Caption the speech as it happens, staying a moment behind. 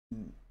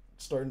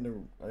starting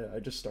to. I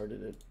just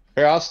started it.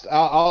 Here,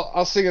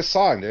 I'll sing a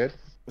song, dude.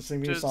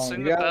 Sing me a Dude, song. sing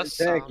You the got best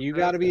Dick, song, you dude.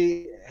 got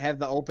to have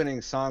the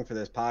opening song for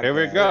this podcast. Here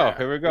we go. Yeah.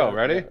 Here we go.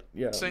 Ready?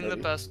 Yeah. Sing the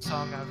ready. best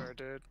song ever,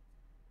 dude.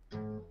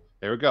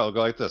 Here we go. We'll go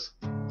like this.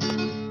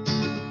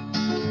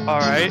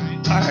 Alright,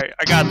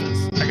 I got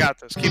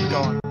this. Keep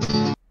going.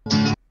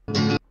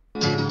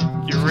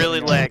 You're really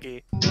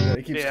laggy. Yeah,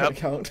 it keeps Yep,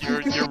 cutting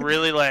out. you're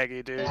really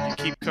laggy, dude. You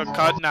keep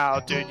cutting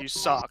out, dude. You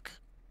suck.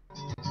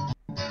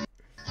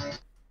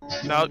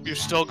 No, you're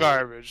still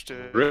garbage,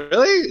 dude.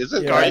 Really? Is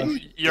it Yeah.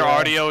 garbage? Your Yeah.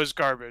 audio is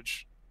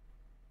garbage.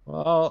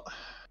 Well,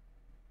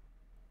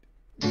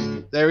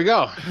 there we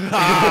go.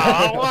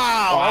 Oh,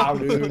 wow! Wow,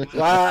 dude.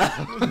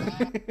 Wow.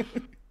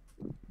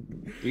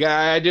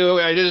 Yeah, I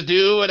just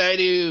do what I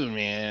do,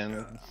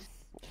 man.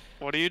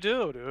 What do you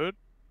do, dude?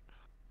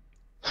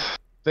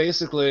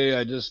 Basically,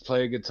 I just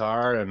play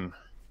guitar and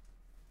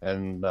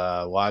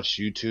watch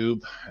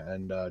YouTube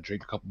and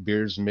drink a couple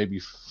beers and maybe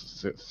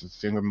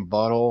finger my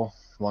bottle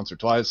once or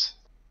twice.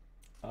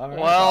 All right.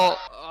 Well,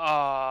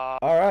 all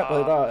right,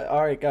 but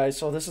all right, guys.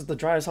 So this is the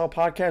Dry as Hell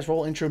podcast.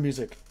 Roll intro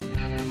music.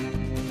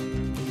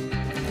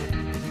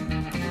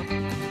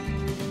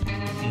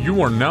 You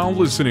are now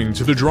listening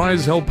to the Dry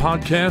as Hell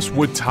podcast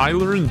with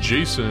Tyler and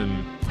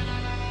Jason.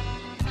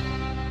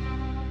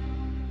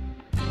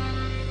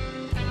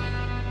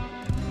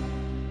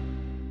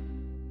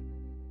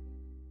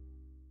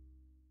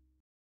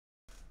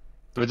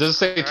 But does it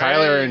say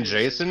Tyler and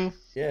Jason?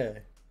 Yeah.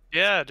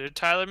 yeah, dude.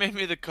 Tyler made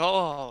me the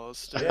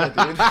co-host. Yeah,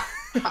 dude.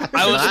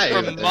 I was Nice,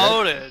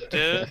 promoted,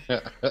 dude.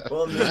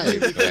 Well,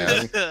 Nice,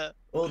 man.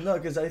 Well, no,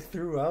 because I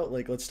threw out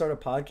like, let's start a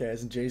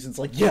podcast, and Jason's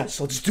like, yes,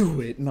 let's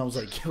do it, and I was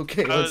like,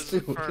 okay, I let's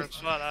was do the it.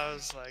 first one. I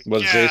was like,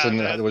 Was yeah, Jason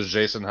dude.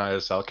 high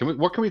as hell?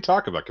 What can we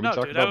talk about? Can No, we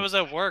talk dude, about I was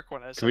at work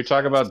when I said Can we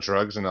talk that. about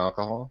drugs and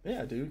alcohol?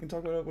 Yeah, dude, we can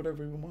talk about whatever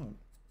we want.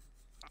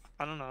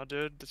 I don't know,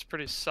 dude. It's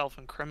pretty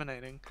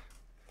self-incriminating.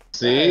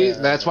 See, Yeah.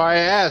 that's why I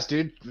asked,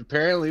 dude.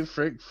 Apparently,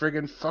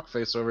 friggin'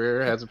 fuckface over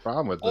here has a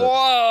problem with it.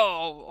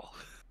 Whoa!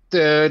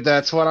 Dude,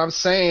 that's what I'm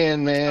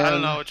saying, man. I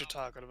don't know what you're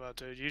talking about,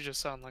 dude. You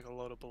just sound like a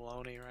load of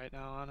baloney right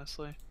now,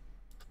 honestly.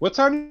 What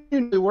time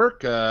do you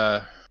work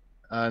on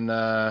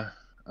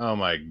oh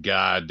my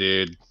god,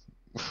 dude.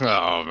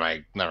 Oh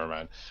my, never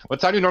mind. What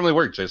time do you normally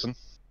work, Jason?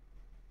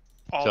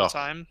 All So, the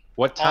time.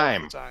 What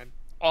time? All of the time.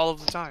 All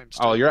of the time.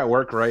 Oh, you're at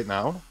work right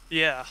now?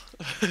 Yeah.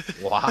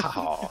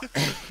 Wow.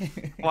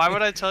 Why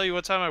would I tell you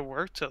what time I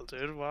work till,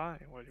 dude? Why?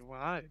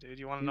 Why, dude?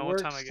 You want to know what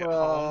time I get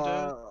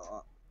home,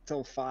 dude?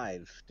 Till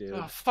 5, dude.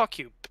 Oh, fuck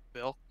you,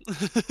 Bill.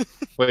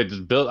 Wait,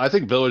 did Bill? I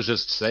think Bill was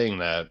just saying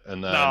that,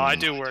 and then. No, I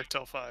do work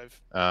till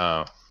 5. Oh,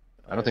 I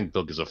don't think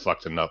Bill gives a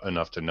fuck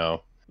enough to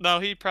know. No,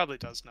 he probably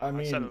does know. I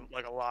I said mean- it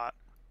like a lot.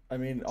 I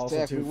mean, also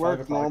Jack, too, we 5 work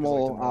o'clock is, like,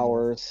 normal the normal.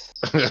 hours.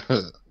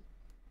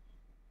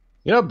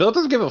 You know, Bill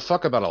doesn't give a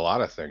fuck about a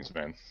lot of things,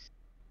 man.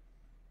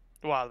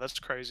 Wow, that's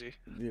crazy.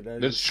 Dude,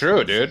 that It's is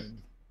true,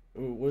 insane.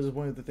 What is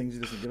one of the things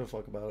he doesn't give a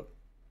fuck about?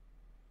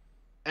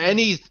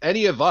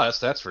 Any of us,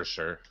 that's for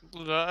sure.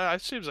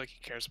 It seems like he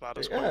cares about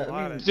us Yeah, quite a I lot.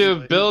 mean, actually.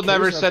 Dude, Bill cares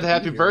never enough said to be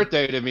happy here.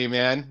 birthday to me,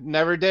 man.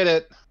 Never did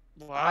it.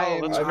 Wow,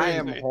 that's I crazy.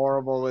 am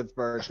horrible with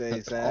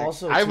birthdays, Zach.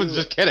 Also, I was too-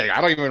 just kidding.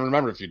 I don't even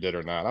remember if you did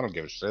or not. I don't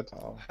give a shit.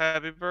 Oh.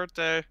 Happy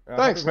birthday.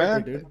 Thanks, Happy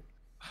man. birthday, dude.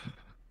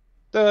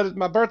 Dude, it's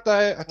my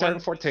birthday. I turned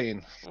When-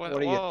 14. When,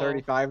 What are you, whoa.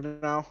 35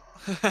 now?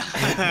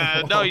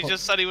 No, he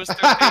just said he was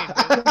 13.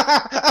 Dude.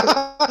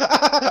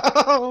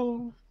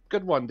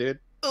 Good one, dude.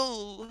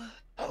 Ooh.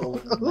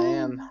 Oh,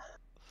 man.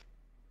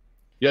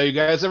 Yeah, you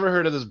guys ever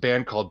heard of this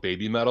band called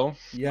Baby Metal?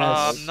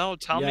 Yes. No,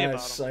 tell me about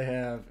Yes, him. I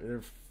have.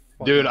 They're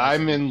fucking Dude,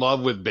 I'm awesome. in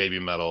love with Baby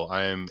Metal.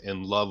 I am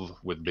in love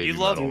with Baby You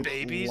love Metal.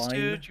 babies, Line-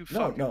 dude? You No,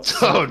 fucking... no.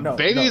 Oh, no,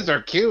 babies no.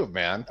 are cute,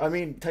 man. I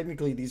mean,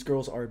 technically, these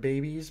girls are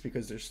babies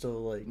because they're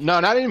still like. No,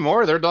 not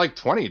anymore. They're like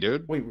 20,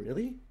 dude. Wait,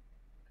 really?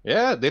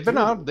 Yeah, they've been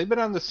Dude. on. They've been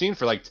on the scene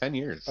for like 10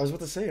 years. I was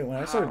about to say when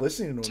I started Wow,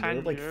 listening to them, they 10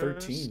 were like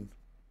years? 13.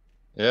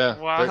 Yeah.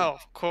 Wow,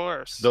 of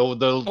course. The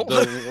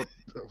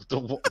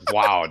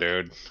wow,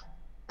 dude.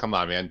 Come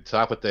on, man.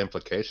 Stop with the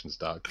implications,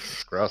 dog.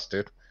 It's gross,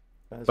 dude.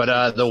 That's But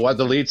pretty gross.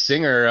 the lead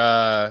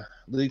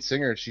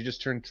singer, she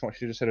just turned 20,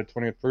 she just had her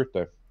 20th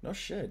birthday. No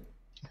shit.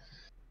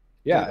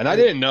 Yeah, Dude, and I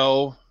didn't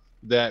know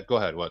that. Go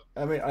ahead. What?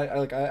 I mean,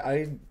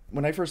 I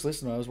when I first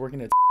listened, I was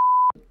working at.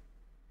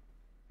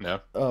 No.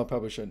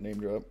 Probably shouldn't name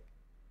drop.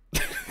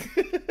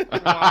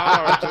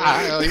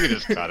 Wow, You can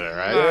just cut it,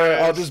 right?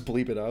 Yeah, I'll just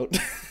bleep it out.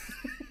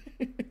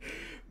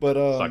 But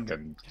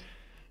Fucking.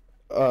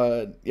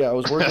 yeah, I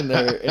was working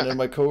there, and then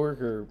my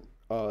coworker,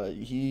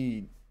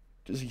 he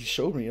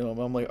showed me,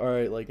 I'm like, all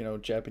right, like,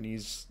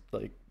 Japanese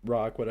like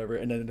rock, whatever,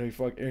 and then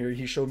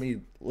he showed me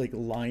like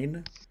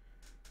Line,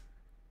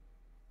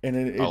 and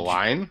then A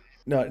line?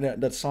 No,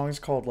 that song's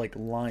called like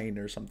Line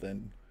or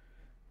something,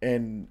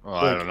 and Oh,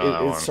 I don't know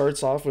that it one.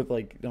 starts off with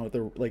like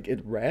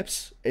it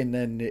raps, and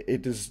then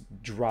it just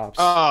drops.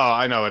 Oh,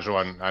 I know which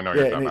one. I know what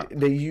Yeah, you're talking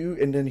and about.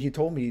 and then he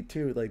told me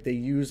too, like they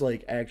use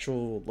like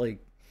actual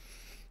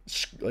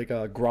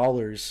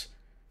growlers,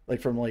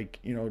 like from like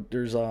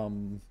there's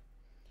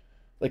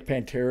like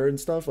Pantera and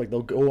stuff, like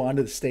they'll go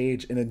onto the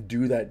stage and then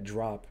do that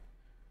drop.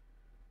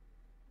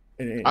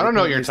 And I don't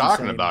know what you're it's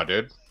talking insane. about,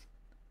 dude.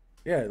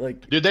 Yeah,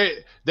 like Dude,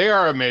 they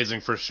are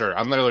amazing for sure.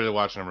 I'm literally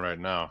watching them right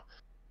now.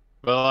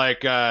 But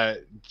like,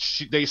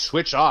 they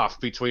switch off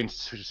between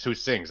two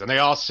sings, and they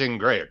all sing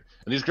great.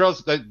 And these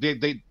girls,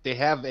 they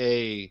have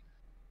a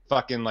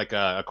fucking like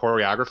a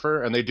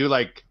choreographer, and they do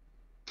like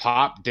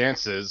pop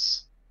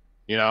dances,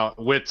 you know,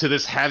 to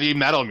this heavy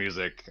metal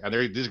music. And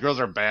these girls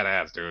are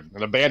badass, dude.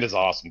 And the band is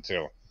awesome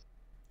too.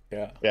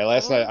 yeah. Yeah,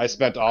 last night I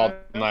spent all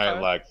Okay, night okay.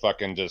 like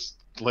fucking just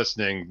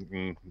listening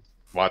and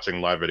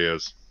watching live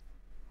videos.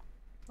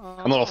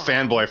 I'm a little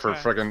fanboy for okay.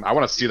 freaking. I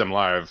want to see them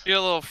live. You're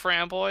a little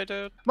fanboy,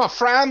 dude. I'm a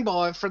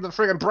fanboy for the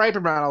freaking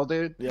Brave metal,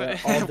 dude. Yeah,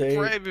 all day,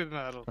 Baby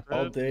metal, dude.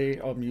 all day.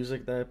 All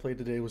music that I played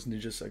today was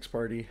Ninja Sex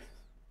Party.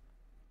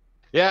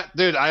 Yeah,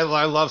 dude, I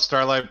love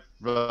Starlight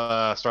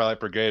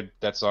Brigade.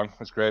 That song,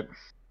 it's great.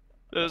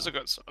 It is a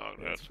good song,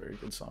 dude. That's a very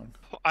good song.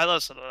 I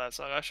listened to that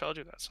song. I showed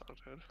you that song,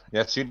 dude.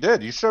 Yes, you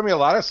did. You showed me a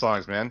lot of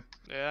songs, man.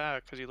 Yeah,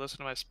 because you listen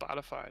to my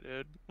Spotify,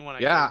 dude. When I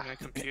Yeah. gave you my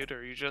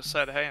computer, you just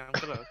said, hey, I'm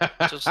going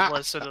to just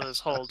listen to this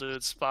whole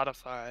dude's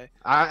Spotify.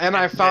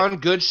 I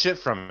found good shit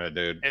from it,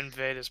 dude.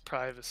 Invade his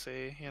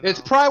privacy, you know.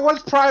 It's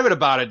what's private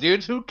about it,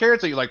 dude? Who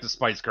cares that you like the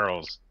Spice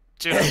Girls?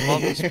 Dude, I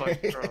love the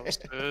Spice Girls,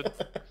 dude.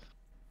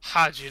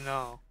 How'd you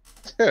know?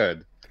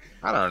 Dude,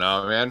 I don't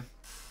know, man.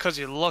 Because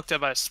you looked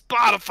at my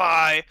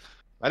Spotify!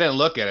 I didn't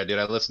look at it, dude.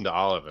 I listened to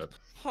all of it.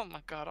 Oh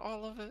my god,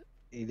 all of it?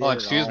 He did Oh, it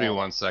excuse me all.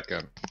 1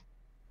 second.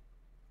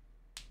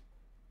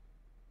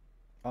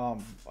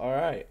 All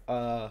right.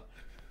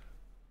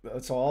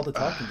 So all the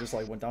talking just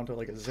like went down to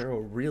like a 0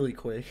 really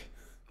quick.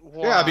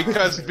 Yeah, Wow.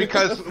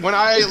 because when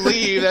I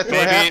leave, that's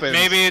what happens.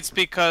 Maybe it's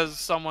because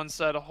someone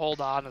said,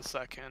 hold on a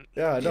second.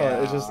 Yeah, no, Yeah,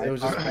 it was just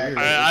weird. I It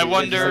just,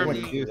 wonder,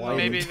 like, went quiet.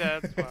 maybe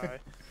that's why.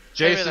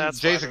 Jason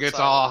that's why the gets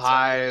all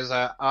silence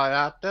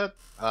high ended.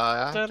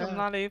 as Dude, I'm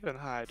not even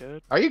high,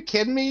 dude. Are you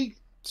kidding me?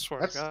 Swear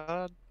That's- to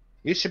God.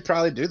 You should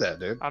probably do that,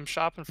 dude. I'm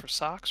shopping for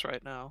socks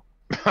right now.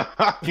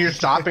 You're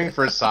shopping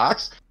for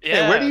socks?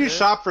 Yeah, Hey, where do you dude.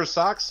 shop for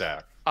socks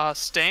at?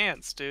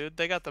 Stance, dude.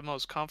 They got the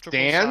most comfortable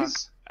socks.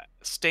 Stands?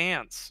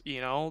 Stance, you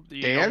know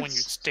when you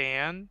Stance?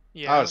 stand.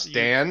 Yeah. Oh,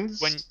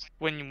 stands?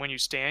 When you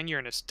stand, you're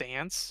in a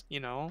stance. You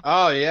know.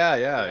 Oh,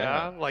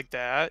 yeah. Like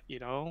that. You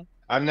know.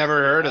 I've never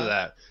heard of Yeah.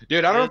 that.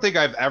 Dude, I don't It- think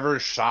I've ever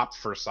shopped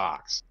for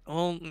socks.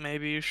 Well,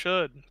 maybe you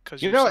should,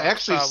 because You know,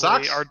 actually,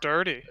 socks- are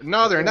dirty.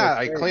 No, they're not.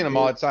 I Hey, clean them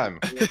all the time.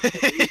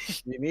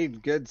 You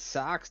need good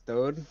socks,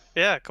 dude.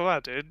 Yeah, come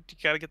on, dude. You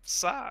gotta get the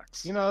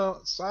socks. You know,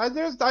 so I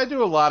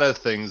do a lot of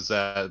things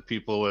that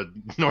people would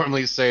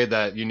normally say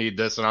that you need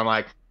this, and I'm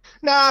like,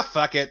 nah,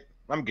 fuck it.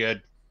 I'm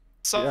good.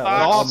 Socks. Yeah,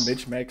 all- all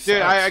Mitch Max. Dude,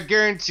 socks.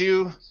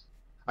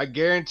 I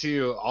guarantee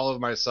you, all of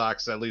my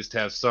socks at least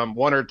have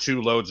 1 or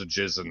 2 loads of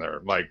jizz in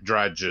there, like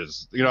dried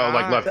jizz. You know,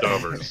 like Nice.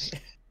 leftovers.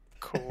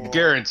 Cool.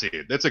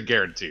 Guaranteed. That's a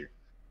guarantee.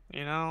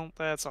 You know,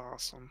 that's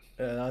awesome.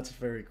 Yeah, that's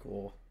very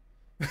cool.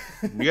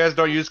 You guys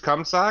don't use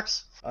cum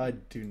socks? I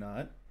do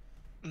not.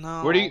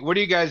 No. Where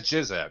do you guys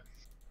jizz at?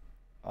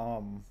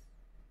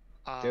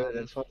 Dude,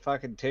 that's what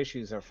fucking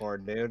tissues are for,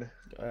 dude.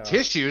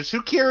 Tissues?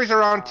 Who carries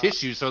around Uh,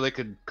 tissues so they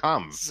could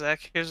cum?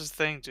 Zach, here's the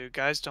thing, dude.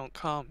 Guys don't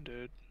come,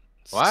 dude.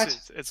 What?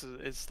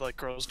 It's like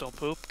girls don't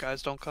poop,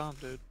 guys don't come,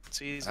 dude.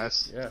 It's easy.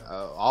 That's Yeah.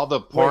 All the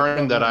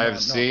porn no, that no, I've no.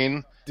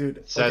 seen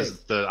Dude, says okay.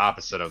 the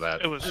opposite of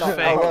that. It was No, fake,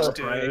 Ella-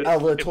 dude.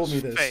 Ella It told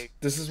was me this. fake.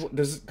 This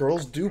is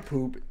girls do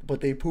poop,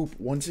 but they poop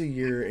once a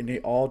year, and they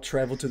all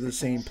travel to the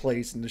same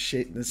place and the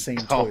shit in the same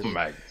Oh toilet.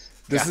 my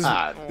This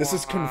god. This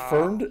is Wow.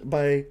 confirmed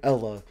by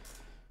Ella.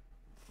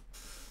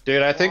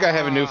 Dude, I think I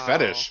have a new Wow.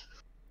 fetish.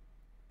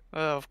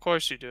 Of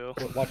course you do.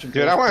 Watching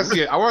Dude, I girls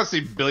want to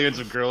see billions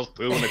of girls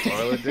poo in the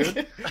toilet,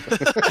 dude.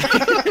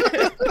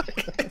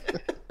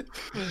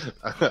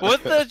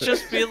 Wouldn't that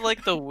just be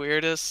like the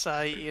weirdest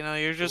sight? You know,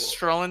 you're just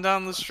strolling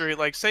down the street.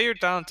 Like, say you're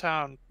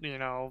downtown, you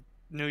know,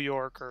 New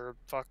York or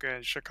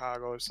fucking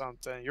Chicago or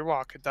something. You're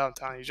walking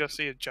downtown, you just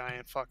see a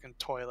giant fucking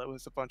toilet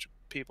with a bunch of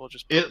people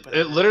just pooping.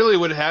 It literally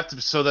would have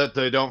to, so that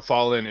they don't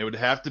fall in, it would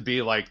have to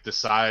be like the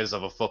size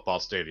of a football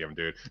stadium,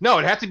 dude. No,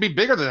 it'd have to be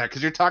bigger than that,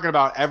 because you're talking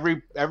about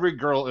every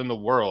girl in the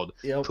world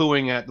Yep.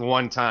 pooing at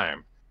one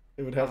time.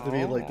 It would have to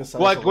be like the size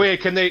Like, of wait,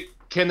 can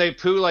they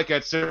poo like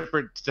at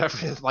separate,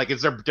 like,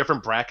 is there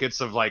different brackets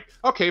of like,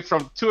 okay,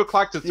 from 2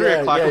 o'clock to 3 Yeah,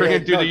 o'clock, yeah, we're yeah,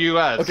 gonna do no. the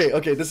U.S.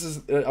 Okay, this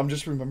is I'm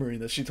just remembering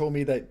this. She told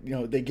me that, you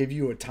know, they give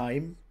you a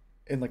time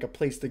and like a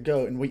place to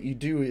go, and what you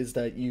do is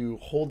that you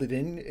hold it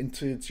in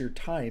until it's your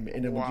time,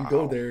 and then when you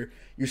go Wow. there,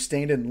 you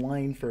stand in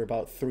line for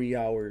about 3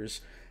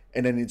 hours,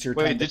 and then it's your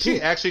time Wait, to did she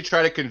poop. actually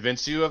try to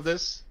convince you of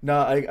this? No,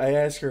 I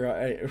asked her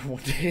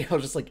one day, I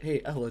was just like,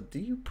 hey Ella, do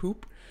you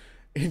poop?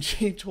 And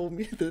she told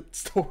me the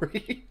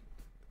story.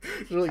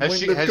 She like Has went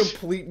she- into has she-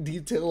 complete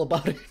detail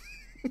about it.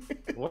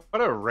 What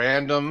a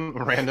random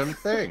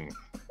thing.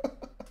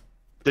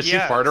 Did she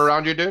Yes. fart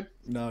around you, dude?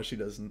 No, she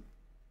doesn't.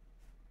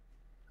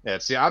 Yeah,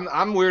 see,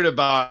 I'm weird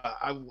about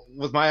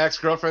with my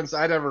ex-girlfriends.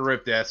 I never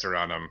ripped ass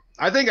around them.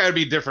 I think I'd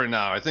be different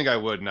now. I think I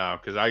would now,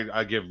 because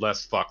I give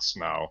less fucks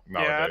now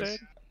Yeah, nowadays.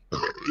 dude.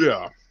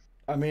 Yeah.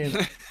 I mean,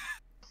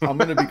 I'm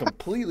gonna be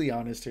completely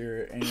honest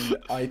here, and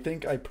I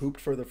think I pooped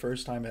for the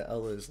first time at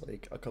Ella's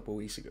like a couple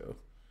weeks ago.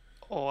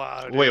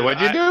 Wow, dude. Wait,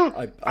 what'd you do?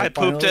 I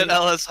pooped at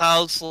Ella's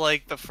house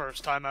like the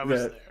first time I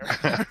was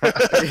there.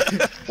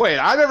 Wait,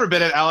 I've never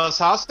been at Ella's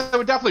house. I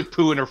would definitely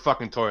poo in her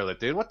fucking toilet,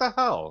 dude. What the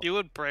hell? You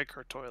would break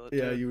her toilet.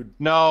 Yeah, dude. you would.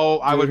 No,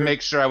 I would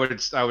make sure I would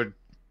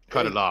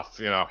cut it off,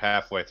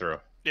 halfway through.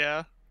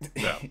 Yeah.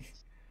 Yeah.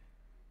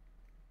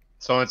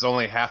 So it's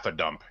only half a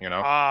dump,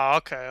 Ah,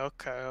 okay.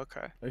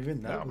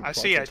 Even that. No. I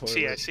see.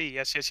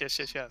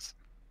 Yes.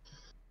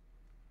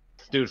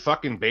 Dude,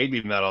 fucking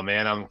Baby Metal,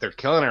 man. They're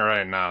killing it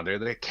right now,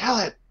 dude. They kill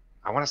it.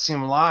 I want to see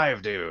them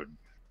live, dude.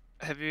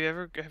 Have you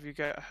Oh,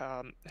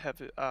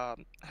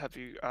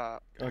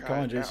 come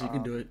on, Jason, you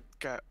can do it.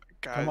 Guys,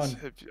 Come on.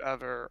 have you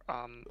ever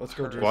Let's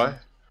go, heard- Jason. What?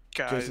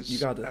 Guys, Jason, you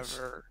got this.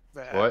 ever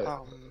that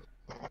What?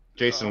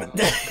 Jason,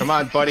 come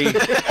on, buddy.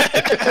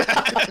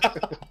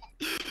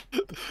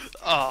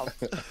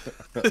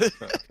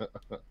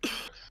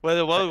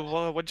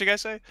 What'd you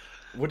guys say?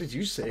 What did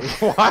you say?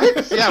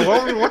 What? Yeah,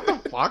 what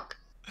the fuck?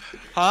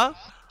 Huh?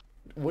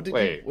 What did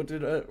Wait. you? What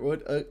did?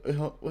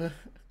 What?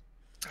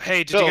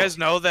 Hey, did So- you guys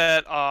know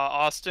that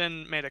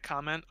Austin made a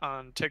comment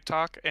on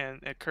TikTok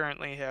and it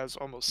currently has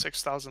almost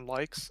 6,000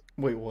 likes?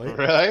 Wait, what?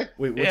 Really?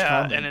 Wait, which Yeah,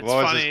 comment? and it's What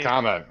was funny. his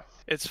comment?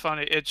 It's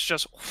funny. It's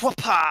just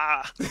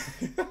whoopah.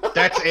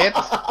 That's it?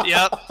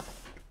 Yep.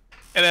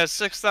 It has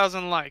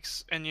 6,000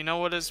 likes, and you know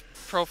what his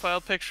profile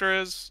picture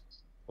is?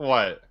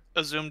 What?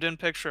 A zoomed-in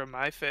picture of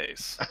my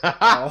face.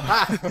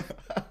 Oh.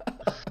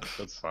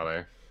 That's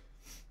funny.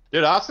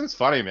 Dude, Austin's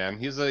funny, man.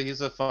 He's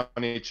a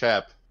funny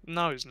chap.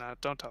 No, he's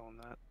not. Don't tell him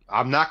that.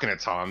 I'm not gonna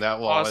tell him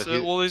that.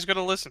 Austin, well, he's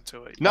gonna listen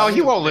to it. No, he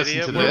You won't listen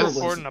idiot. to We're this.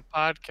 recording a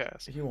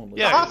podcast. He won't listen.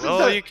 Yeah, Austin well,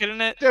 does- are you kidding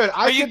it? Dude,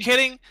 Are you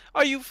kidding?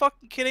 Are you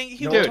fucking kidding?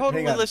 He No, would dude,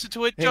 totally hang on. listen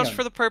to it Hang just on.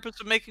 for the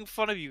purpose of making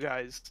fun of you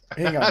guys.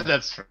 Hang on.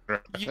 That's right.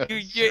 You're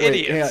Wait,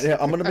 idiots. yeah,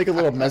 I'm gonna make a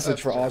little message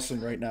for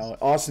Austin right now.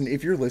 Austin,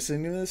 if you're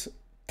listening to this,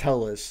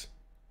 tell us.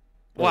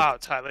 Wow,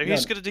 Tyler. yeah.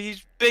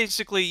 He's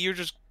basically, you're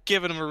just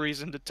giving him a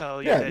reason to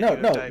tell you Yeah, that no, you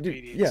have no,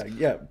 diabetes. dude,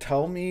 yeah.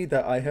 Tell me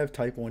that I have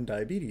type 1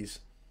 diabetes,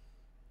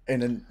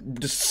 and then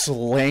just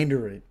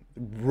slander it,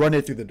 run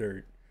it through the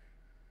dirt,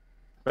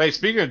 Hey,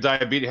 speaking of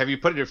diabetes, have you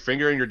put your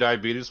finger in your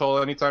diabetes hole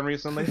anytime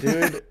recently?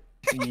 dude.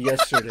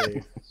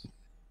 Yesterday,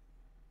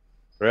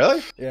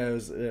 Really? yeah,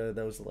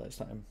 that was the last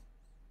time.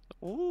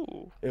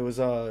 Ooh. It was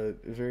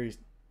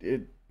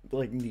it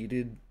like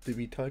needed to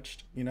be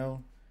touched,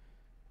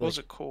 Was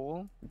it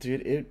cool?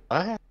 dude.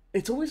 I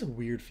It's always a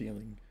weird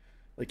feeling.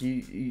 Like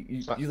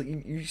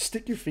you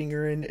stick your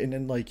finger in, and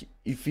then like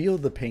you feel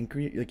the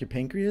pancreas, like your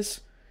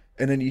pancreas,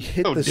 and then you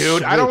hit Oh, the dude,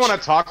 switch. I don't want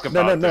to talk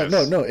about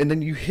No, and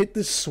then you hit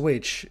the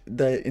switch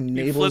that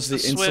enables the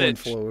flip the insulin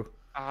switch. flow,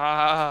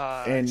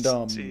 Ah, and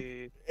I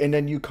see. and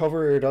then you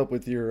cover it up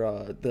with your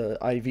the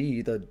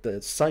IV,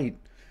 the site.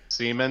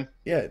 Semen?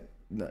 Yeah,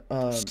 no,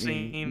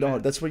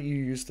 Semen. that's what you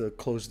use to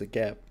close the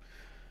gap.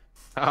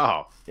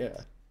 Oh. Yeah,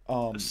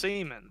 The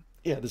semen.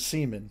 yeah, the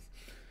semen.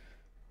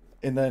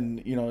 And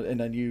then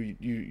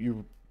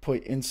you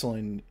put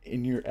insulin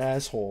in your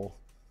asshole.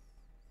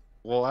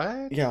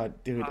 What? Yeah,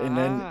 dude,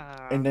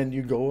 and then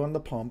you go on the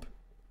pump,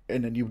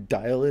 and then you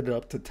dial it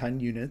up to 10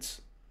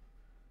 units,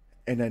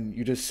 and then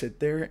you just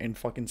sit there and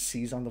fucking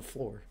seize on the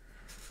floor.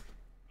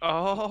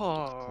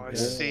 Oh, I Yeah.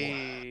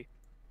 see.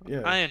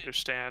 Yeah, I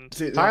understand.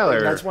 See, Tyler.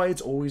 and that's why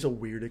it's always a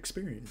weird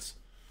experience.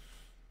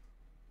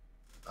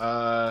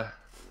 I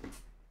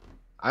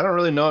don't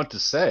really know what to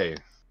say.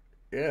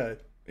 Yeah,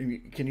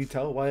 can you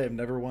tell why I've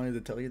never wanted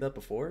to tell you that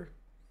before?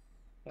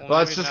 Well,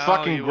 it's maybe just now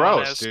fucking you wanna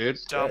gross, ask dude.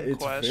 Dumb Yeah, it's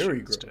questions, very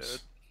gross.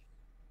 dude.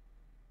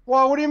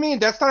 Well, what do you mean?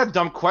 That's not a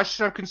dumb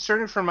question. I'm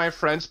concerned for my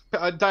friend's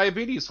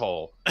diabetes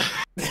hole.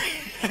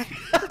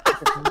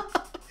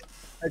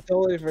 I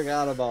totally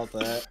forgot about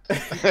that.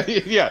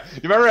 Yeah,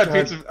 you remember at God,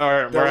 pizza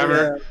or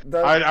wherever?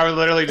 That- I would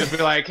literally just be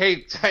like,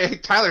 "Hey,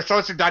 Tyler, show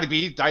us your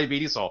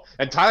diabetes hole,"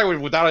 and Tyler would,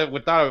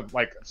 without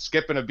like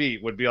skipping a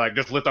beat, would be like,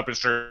 just lift up his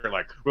shirt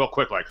like real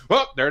quick, like,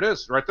 "Oh, there it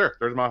is, right there.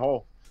 There's my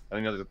hole."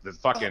 And the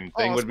fucking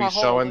thing it's would be my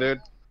hole. showing, dude.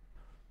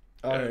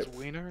 all His right.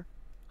 wiener.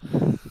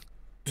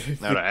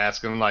 Now to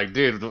ask him, like,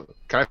 "Dude,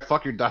 can I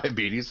fuck your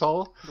diabetes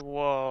hole?"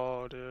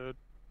 Whoa, dude.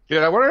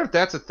 Dude, I wonder if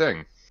that's a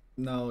thing.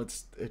 No,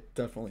 it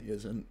definitely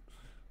isn't.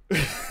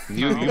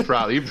 You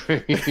probably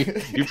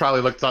you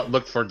probably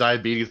looked for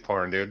diabetes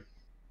porn, dude.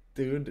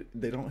 Dude,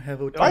 they don't have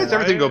a. Why does Why-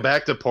 everything go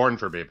back to porn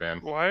for me, man?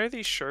 Why are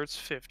these shirts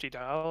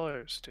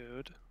 $50,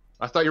 dude?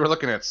 I thought you were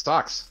looking at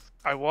stocks.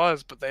 I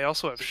was, but they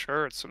also have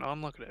shirts, so now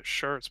I'm looking at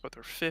shirts, but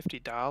they're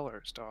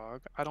 $50,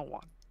 dog. I don't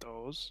want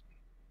those.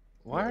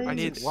 Why are I you?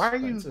 need- Why are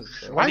you?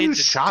 expensive, bro. Why are I you need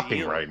the shopping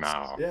deals. right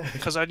now? Yeah.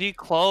 Because I need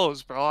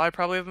clothes, bro. I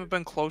probably haven't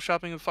been clothes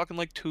shopping in fucking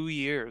like 2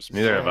 years.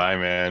 Neither have I,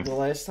 man. The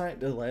last Like,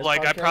 I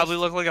podcast- probably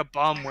look like a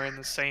bum wearing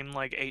the same,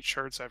 like, 8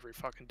 shirts every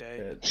fucking day.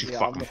 Yeah, You Yeah, I'm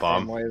fucking the same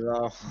bum. way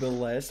though. the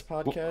last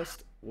podcast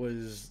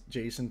was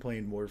Jason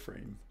playing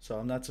Warframe, so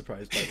I'm not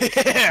surprised by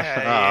this.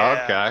 Yeah.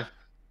 Oh, okay.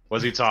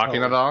 Was he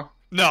talking Oh. at all?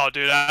 No,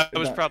 dude, I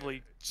was Not-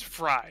 probably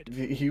fried.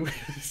 He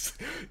was.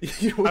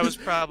 I was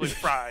probably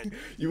fried.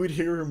 You would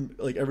hear him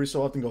like every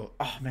so often go,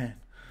 "Oh man."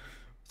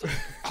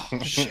 Oh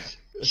shit.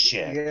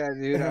 Shit. Yeah,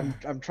 dude,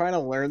 I'm trying to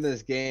learn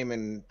this game,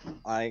 and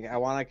I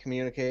want to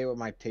communicate with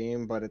my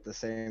team, but at the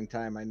same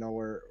time, I know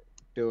we're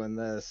doing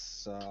this.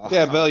 So.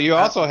 Yeah, Bill, you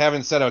also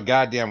haven't said a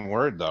goddamn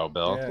word though,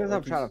 Bill. Yeah, Because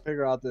I'm trying to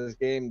figure out this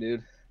game,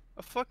 dude.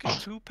 A fucking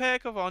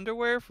 2-pack of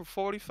underwear for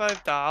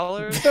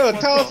 $45?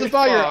 Dude, tell us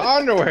about your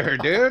underwear,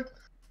 dude.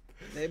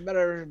 They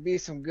better be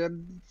some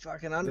good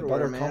fucking They underwear,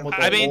 better man. come with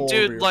I that mean, hole over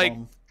dude, your like,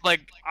 bum.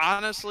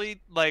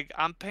 honestly, like,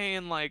 I'm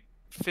paying like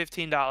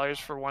 $15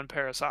 for one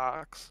pair of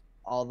socks.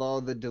 Although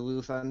the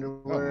Duluth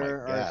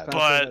underwear are God. expensive,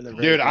 But- and they're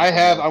very Dude,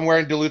 comfortable. I'm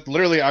wearing Duluth.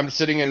 Literally, I'm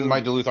sitting in Dude.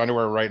 my Duluth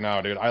underwear right now,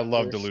 dude. I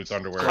love They're Duluth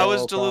underwear. How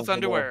is so Duluth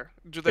comfortable. underwear?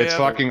 Do they It's have,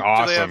 fucking do they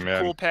awesome, have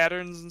man. cool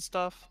patterns and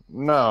stuff?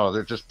 No,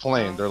 they're just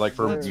plain. They're like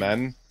for They're-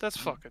 men. That's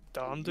fucking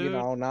dumb, dude. You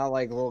know, not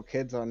like little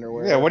kids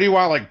underwear. Yeah, what do you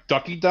want, like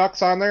ducky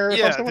ducks on there or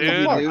Yeah, something?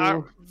 dude. What the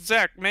fuck? fuck?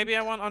 Zach, maybe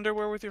I want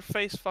underwear with your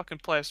face fucking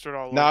plastered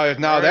all over. No, it,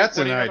 no, alright? that's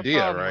What an do you got a idea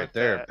problem right with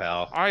there, that?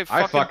 pal. All right,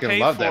 I fucking pay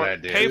love for that it.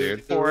 idea, Pay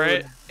dude. for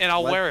it, and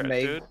I'll Let's wear it,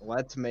 make, dude.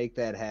 Let's make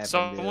that happen,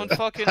 Someone dude.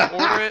 fucking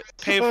order it,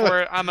 pay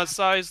for it. I'm a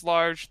size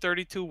large,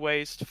 32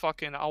 waist.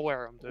 Fucking, I'll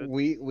wear them, dude.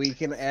 We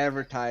can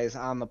advertise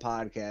on the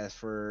podcast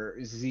for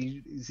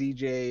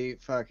ZJ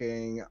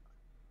fucking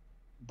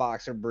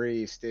boxer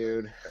briefs,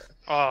 dude.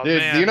 Oh Dude,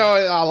 man, you know,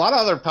 a lot of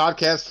other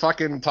podcasts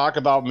fucking talk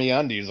about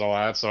MeUndies a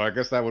lot, so I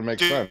guess that would make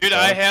sense. dude, huh?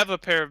 I have a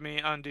pair of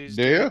MeUndies.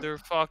 Do dude. you? They're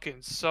fucking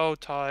so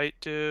tight,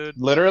 dude.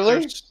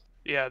 Literally?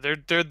 Yeah,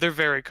 they're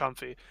very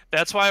comfy.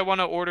 That's why I want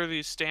to order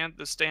the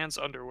Stance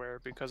underwear,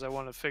 because I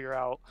want to figure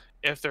out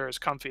if they're as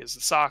comfy as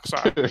the socks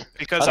are.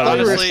 Because I thought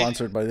we were honestly,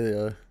 sponsored by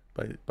the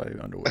by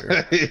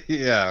underwear.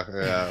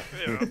 yeah.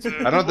 you know,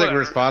 dude, I don't think we're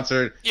whatever.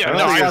 sponsored. Yeah, I don't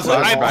no, think I, we're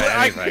sponsored by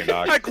I, anything,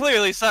 dog. I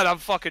clearly said I'm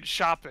fucking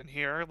shopping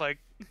here. Like,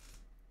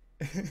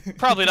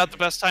 probably not the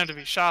best time to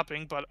be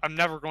shopping, but I'm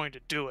never going to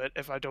do it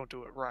if I don't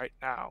do it right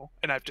now.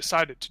 And I've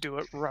decided to do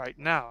it right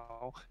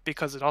now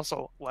because it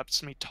also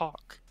lets me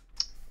talk.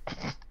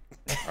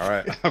 All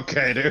right.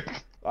 Okay, dude.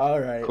 All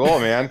right. Cool,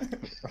 man.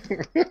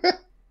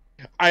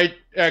 I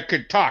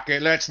could talk.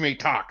 It lets me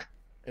talk.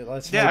 Hey,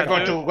 let's Yeah, I make go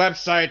a- to a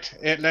website.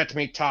 It lets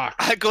me talk.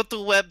 I go to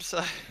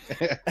website.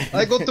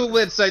 I go to a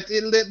website.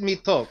 It let me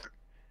talk.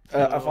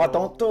 if I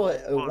don't do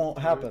it, it What won't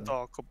do we happen.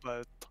 Talk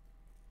about.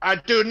 I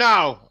do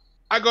now.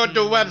 I go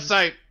to a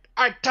website.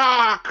 I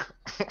talk.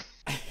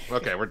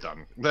 Okay, we're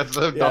done. That's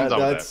I'm Yeah, done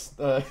that's.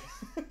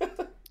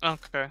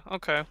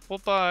 Okay. Well,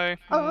 bye.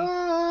 with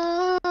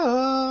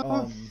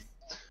that.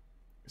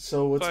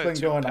 So what's Buy a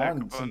been going 2-pack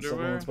on of since underwear.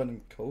 everyone's been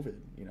in COVID?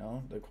 You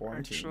know, the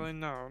quarantine. Actually,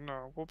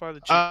 no. We'll buy the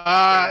cheap.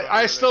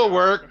 I still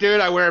work,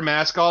 dude. I wear a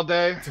mask all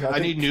day. Dude, I I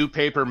think- need new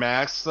paper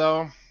masks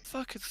though.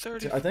 Fucking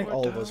 30. I think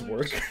all of us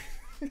work.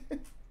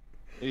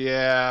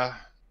 Yeah,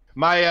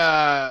 my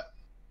I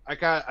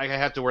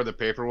have to wear the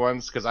paper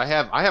ones because I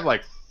have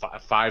like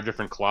 5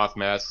 different cloth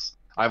masks.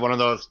 I have one of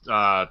those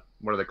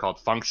what are they called,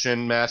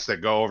 function masks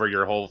that go over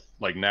your whole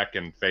like neck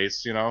and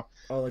face, you know.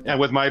 Oh, like And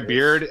with my this.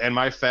 beard and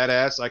my fat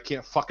ass, I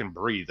can't fucking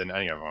breathe in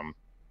any of them.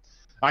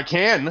 I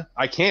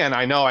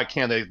know I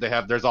can.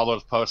 There's all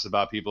those posts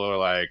about people who are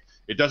like,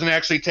 it doesn't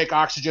actually take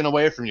oxygen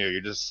away from you.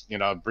 You just,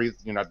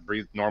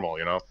 breathe normal,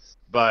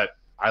 But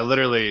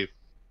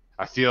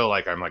I feel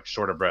like I'm like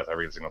short of breath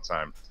every single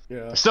time.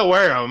 Yeah. I still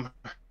wear them,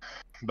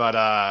 but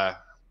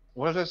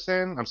what was I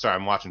saying? I'm sorry,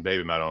 I'm watching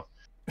Baby Metal.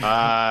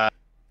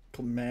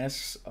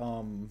 Masks.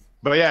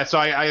 But yeah, so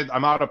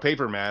I'm out of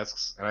paper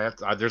masks, and I have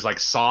to. There's like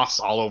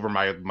sauce all over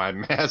my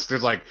mask.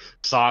 There's like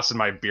sauce in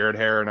my beard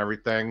hair and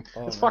everything.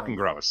 Oh, It's no. fucking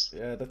gross.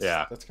 Yeah,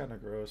 that's kind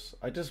of gross.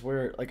 I just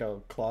wear like a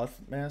cloth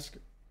mask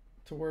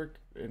to work,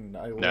 and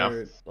I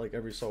wear it like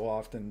every so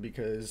often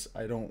because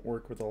I don't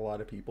work with a lot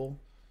of people.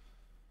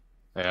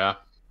 Yeah.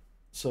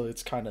 So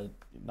it's kind of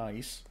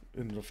nice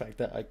in the fact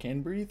that I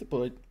can breathe,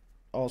 but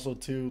also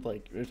too,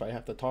 like if I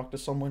have to talk to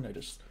someone, I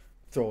just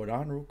throw it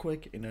on real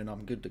quick and then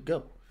I'm good to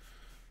go.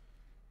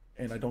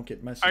 And I don't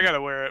get messy. I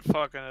gotta wear it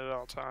fucking at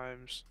all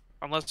times,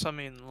 unless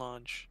I'm eating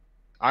lunch.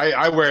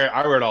 I wear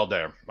it all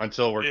day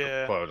until we're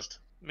Yeah. closed.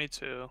 Me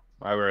too.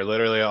 I wear it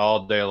literally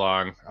all day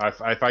long.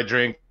 If I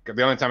drink,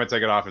 the only time I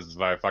take it off is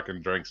if I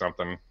fucking drink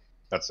something.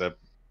 That's it.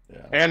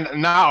 Yeah. And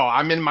now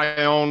I'm in my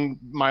own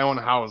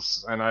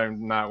house and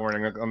I'm not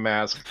wearing a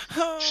mask.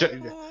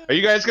 Are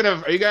you guys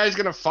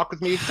gonna fuck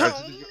with me?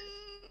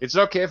 It's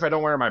okay if I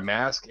don't wear my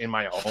mask in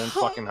my own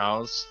fucking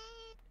house.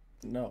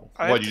 No.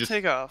 I What, have you to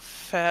take a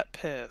fat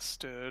piss,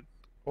 dude.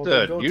 Well, Dude,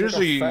 then go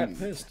usually- take a fat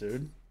piss,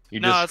 dude. You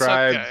No,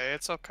 described.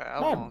 it's okay. I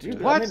No, won't. dude.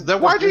 dude. What? Then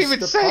why'd you even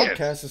the say it?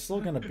 podcast is still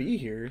gonna be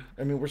here.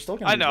 I mean, we're still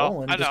gonna I be know.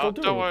 rolling. I Just know. go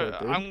do Don't it worry. real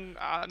quick,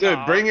 dude. Dude,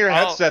 No, bring your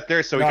I'll- headset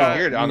there so we No, can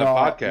hear it on the no,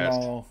 podcast.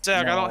 no,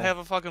 Zach, I don't no. have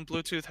a fucking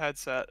Bluetooth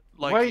headset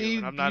like Why you,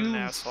 and I'm not an you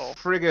asshole.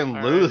 friggin' All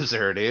right.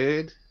 loser,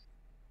 dude?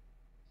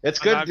 It's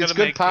I'm good. not It's gonna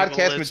good make people podcast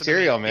listen to me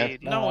material, man. pee.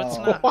 No, it's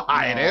No. not.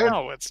 Why, No. dude?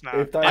 No, it's not.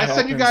 If that I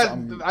send you guys.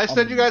 happens, I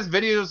send you guys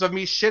videos of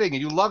me shitting, and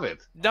you love it.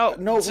 No,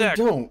 No, Zach,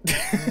 we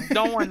don't.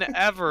 no one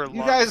ever You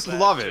loves guys that,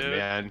 love it, dude.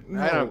 man. I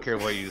No. don't care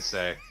what you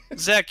say.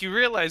 Zach, you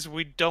realize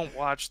we don't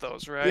watch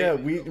those, right? Yeah,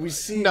 we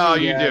see. No,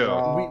 you Yeah, do.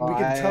 no, We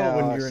can tell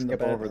when I, you're in the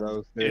skip over bathroom.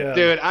 those. Yeah.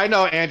 Dude, I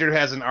know Andrew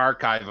has an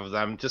archive of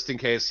them just in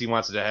case he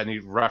wants to any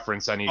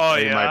reference any Oh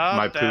of yeah,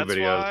 my poo that's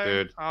videos, why?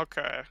 dude.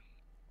 Okay.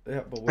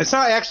 Yeah, but It's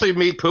not actually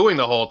me pooing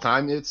the whole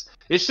time. It's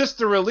just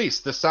the release,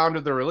 the sound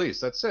of the release.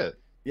 That's it.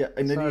 yeah, and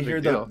It's then not you a hear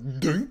big the deal.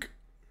 dunk.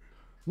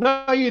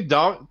 No, you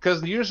don't,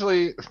 because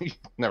usually,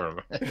 never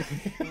mind.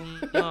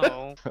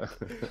 No.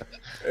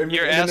 And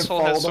Your then it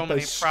asshole has followed so up by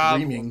many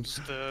screaming. problems,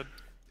 dude.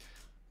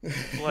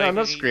 No, Like,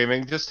 no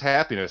screaming, just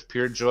happiness,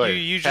 pure joy.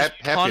 You just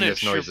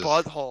Happiness punish your noises.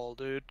 butthole,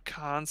 dude,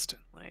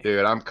 constantly.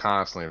 Dude, I'm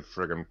constantly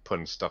friggin'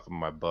 putting stuff in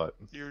my butt.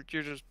 You're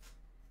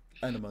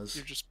Enemas.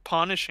 just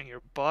punishing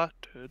your butt,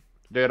 dude.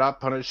 Dude, I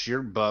punish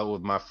your butt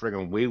with my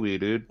friggin' wee wee,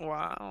 dude.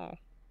 Wow.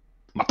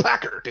 My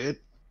packer, dude.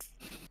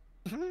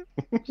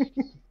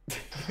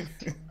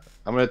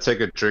 I'm gonna take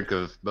a drink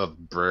of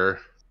Brer.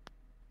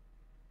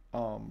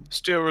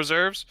 Steel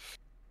reserves.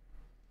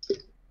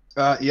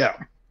 Yeah.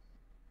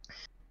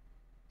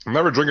 I'm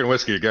never drinking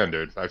whiskey again,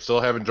 dude. I still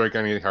haven't drank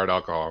any hard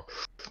alcohol.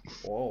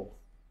 Whoa.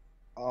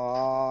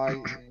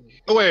 Oh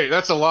wait,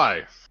 that's a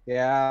lie.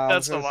 Yeah, I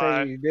was That's a gonna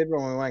lie. say you did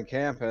when we went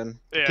camping.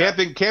 Yeah.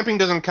 Camping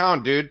doesn't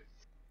count, dude.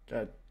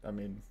 I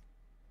mean,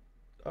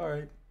 all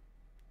right.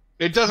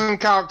 It doesn't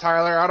count,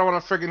 Tyler. I don't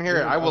want to friggin' hear it.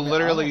 Dude, I will mean,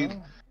 literally, don't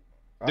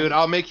know. dude.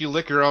 I'll make you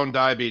lick your own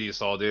diabetes,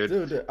 all, dude.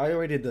 Dude, I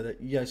already did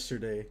that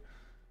yesterday.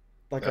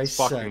 Like That's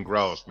I fucking said,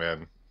 gross,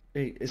 man.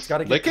 hey, it's got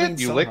to get Lick clean it?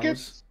 You lick it?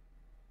 somehows.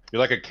 You're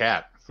like a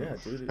cat. Yeah,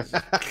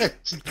 dude.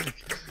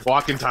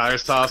 Walk in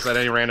Tyler's house at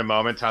any random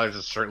moment. Tyler's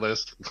just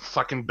shirtless,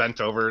 fucking bent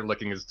over,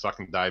 licking his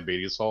fucking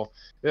diabetes hole.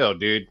 Ew,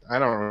 dude. I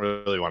don't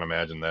really want to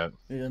imagine that.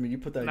 Yeah, I mean, you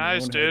put that.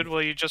 Nice, in your own dude.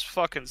 Well, you just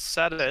fucking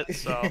said it,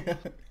 so. head.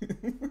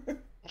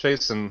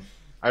 Jason,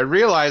 I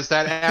realized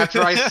that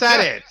after I said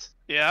it.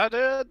 Yeah,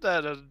 dude.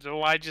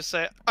 Why'd you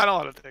say it? I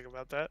don't want to think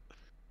about that.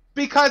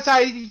 Because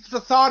I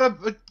thought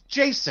of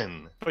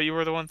Jason. But you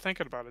were the one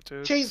thinking about it,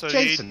 dude. So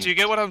Jason. do you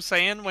get what I'm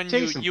saying? When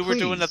Jason, you were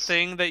doing the please.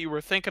 thing that you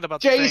were thinking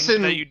about the Jason.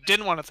 thing that you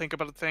didn't want to think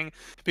about the thing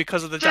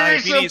because of the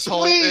Jason, diabetes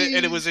hole and it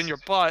please. was in your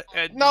butt.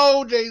 And...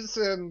 No,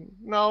 Jason.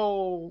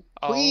 No.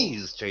 Oh.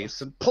 Please,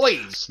 Jason.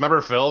 Please.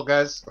 Remember Phil,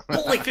 guys?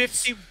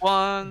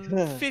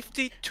 51,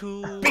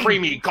 52,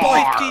 Creamy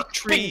car.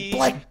 53,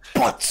 Black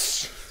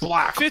butts.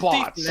 Black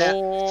bots.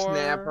 54,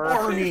 Snapper.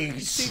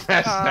 Arnie's.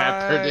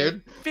 Snapper,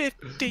 dude.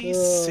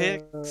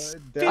 56.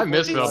 I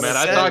miss Phil, man.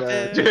 I thought,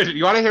 57, dude,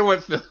 you want to hear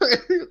what Phil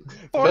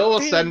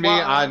will send me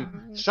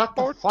on? Shut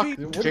the fuck,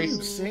 42. What are you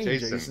Jason. saying,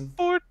 Jason. Jason?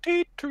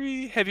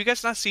 43. Have you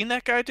guys not seen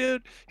that guy,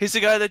 dude? He's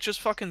the guy that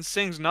just fucking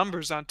sings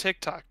numbers on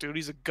TikTok, dude.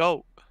 He's a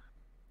goat.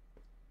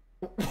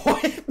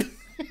 What?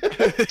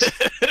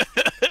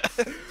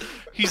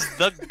 He's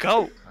the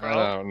goat, I bro.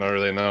 don't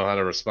really know how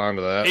to respond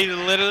to that.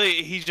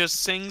 He just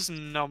sings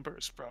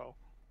numbers, bro.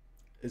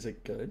 Is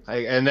it good?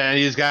 And then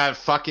he's got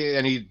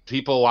fucking,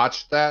 people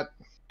watch that.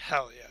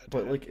 Hell yeah, dude.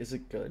 But like, is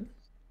it good?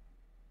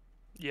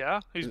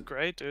 Yeah, he's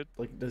great, dude.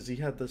 Like, does he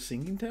have the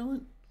singing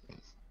talent?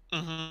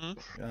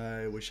 Mm-hmm.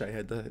 I wish I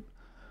had that.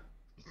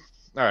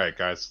 All right,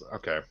 guys.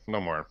 Okay, no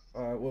more.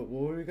 What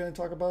were we gonna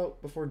talk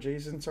about before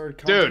Jason started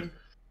Dude. counting?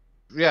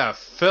 Yeah,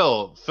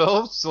 Phil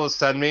will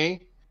send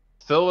me.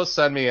 Phil will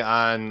send me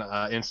on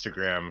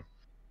Instagram.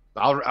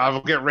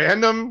 I'll get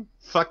random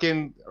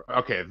fucking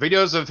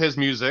videos of his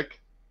music.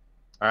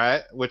 All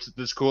right, which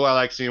is cool. I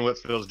like seeing what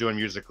Phil's doing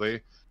musically,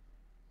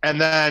 and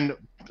then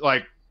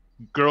like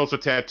girls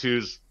with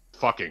tattoos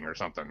fucking or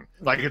something.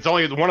 Like it's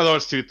only one of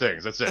those two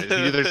things. That's it. He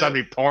either send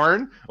me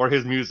porn or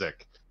his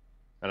music,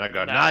 and I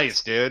go,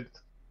 nice, dude.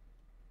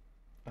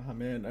 Oh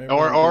man. I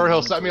Or remember he'll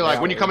being send me into like,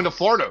 when you Raleigh. coming to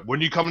Florida?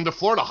 When you coming to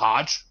Florida,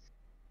 Hodge?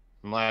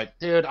 I'm like,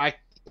 dude, I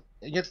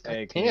Hey, can you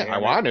can't. I hear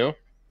me? want to.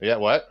 Yeah,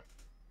 what?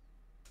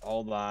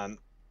 Hold on.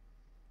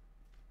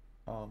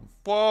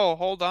 Whoa,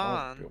 hold oh,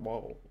 on.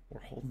 whoa,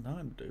 we're holding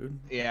on, dude.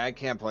 Yeah, I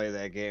can't play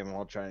that game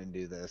while trying to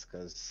do this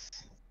because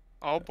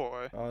Oh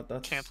boy.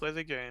 That's. Can't play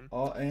the game.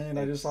 Oh, and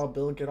I just saw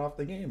Bill get off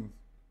the game.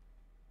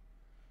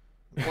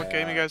 What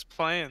game you guys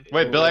playing?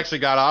 Wait, Bill actually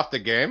got off the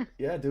game?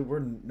 Yeah,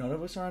 dude, none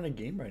of us are on a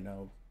game right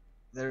now.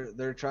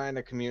 they're trying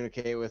to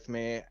communicate with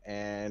me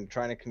and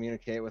trying to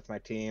communicate with my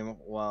team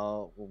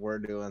while we're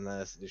doing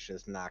this. It's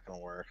just not gonna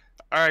work.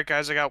 Alright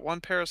guys, I got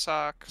one pair of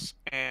socks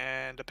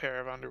and a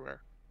pair of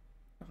underwear.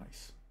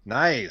 Nice.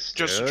 Nice,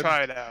 Just to dude.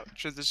 try it out.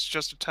 This is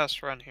just a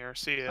test run here.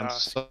 See, I'm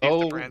see if so-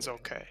 the brand's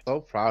okay. So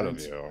proud of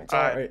It's- you. it's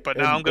Alright, alright. but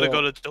now And I'm gonna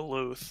go Bill- to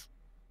Duluth.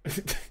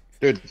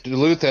 Dude,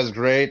 Duluth has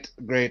great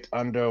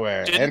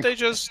underwear. Didn't And- they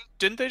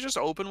just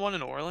open one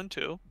in Orland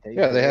too?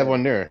 Yeah, they have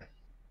one there.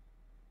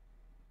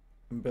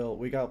 Bill,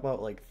 we got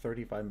about like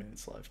 35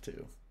 minutes left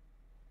too.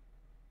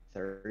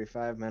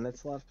 35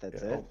 minutes left.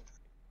 That's Yeah, it.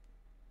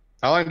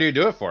 How long do you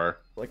do it for?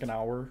 like an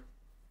hour.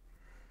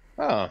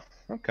 Oh,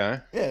 okay.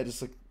 Yeah,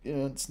 just like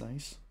it's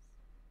nice.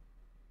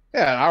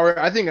 Yeah, an hour.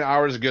 I think an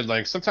hour is a good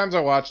length. Sometimes I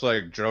watch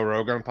like Joe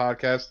Rogan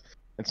podcast,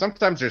 and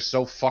sometimes they're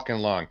so fucking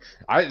long.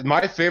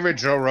 My favorite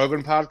Joe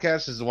Rogan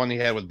podcast is the one he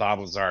had with Bob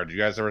Lazar. Did you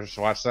guys ever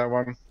watch that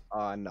one?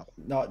 No.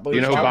 No, but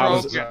You know Joe Bob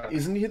Rogan. Lazar?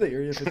 isn't he the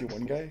Area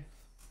 51 guy?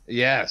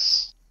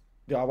 Yes.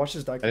 Yeah, I watched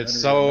his documentary It's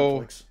on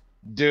so, Netflix.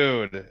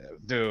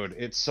 dude,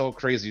 it's so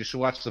crazy. You should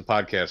watch the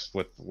podcast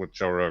with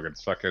Joe Rogan.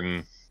 It's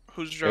fucking.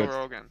 Who's Joe It's-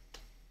 Rogan?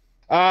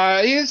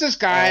 He's this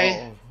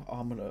guy. Oh,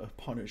 I'm gonna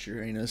punish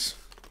your anus.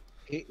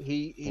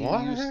 He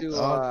What? used to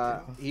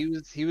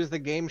Okay. he was the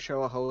game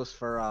show host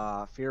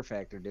for Fear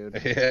Factor, dude.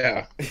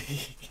 Yeah.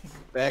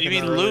 Back You in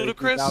mean the early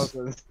Ludacris?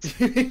 2000s.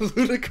 You mean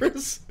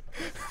Ludacris?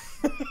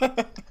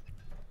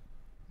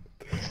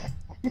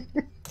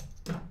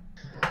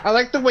 I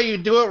like the way you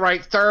do it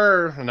right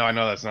there. No, I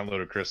know that's not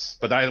Ludacris,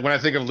 but when I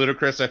think of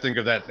Ludacris, I think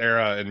of that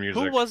era in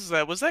music. Who was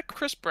that? Was that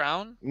Chris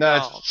Brown? No,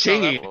 it's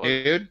Chingy, that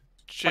was dude.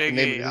 Fucking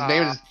Chiggy. his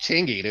name is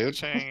Chingy, dude.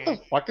 Chingy. What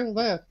the fuck is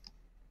that?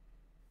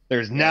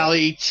 There's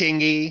Nelly,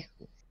 Chingy.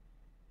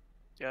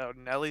 Yo,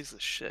 Nelly's the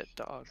shit,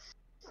 dog.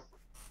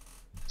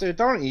 Dude,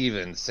 don't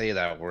even say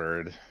that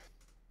word.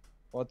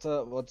 What's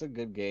a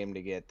good game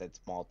to get that's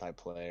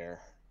multiplayer?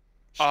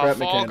 Scrap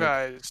Fall mechanic.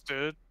 Guys,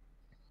 dude.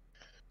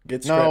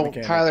 Get scrap No,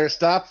 mechanic. Tyler,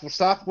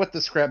 stop with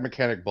the scrap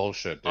mechanic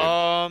bullshit,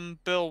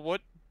 dude. Bill,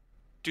 what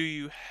do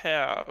you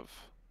have?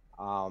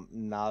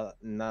 None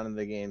of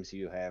the games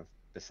you have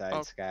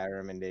besides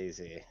Skyrim and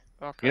DayZ.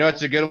 Okay. You know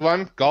what's a good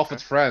one? Golf Okay.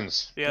 with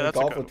friends. Yeah, that's a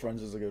Golf good with one.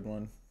 Friends is a good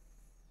one.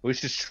 We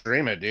should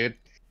stream it, dude.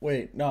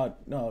 Wait, no,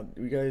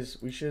 you guys,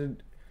 we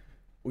should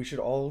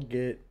all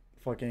get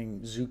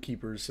fucking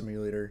Zookeeper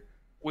Simulator.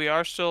 We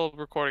are still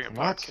recording a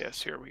What?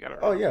 podcast here. We gotta.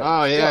 Oh yeah.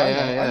 Oh,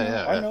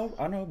 yeah, I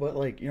yeah. know, but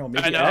like, you know,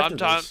 maybe I know.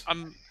 after I'm this.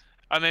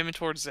 I'm aiming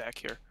towards Zach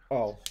here.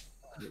 Oh,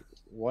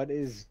 What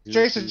is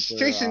Jason,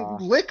 Zookeeper,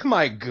 lick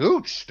my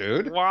gooch,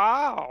 dude.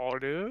 Wow,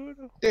 dude.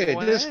 Dude,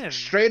 When? just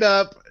straight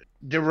up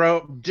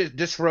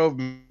disrobe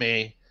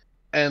me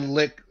and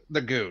lick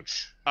the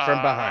gooch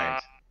from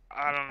behind.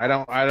 I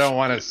don't. I don't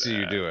want to see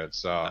you that. do it,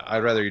 so No.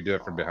 I'd rather you do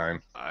it from behind.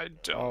 I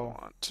don't Oh.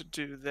 want to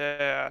do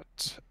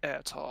that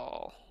at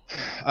all.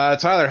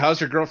 Tyler,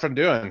 how's your girlfriend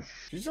doing?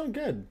 she's doing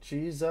good.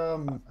 She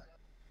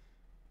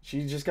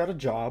just got a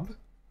job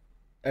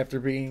after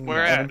being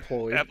Where at?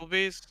 unemployed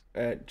Applebee's?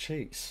 at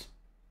Chase.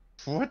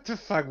 What the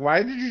fuck?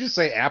 Why did you just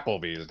say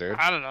Applebee's, dude?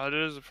 I don't know. It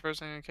is the first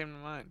thing that came to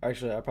mind.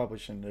 Actually, I probably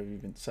shouldn't have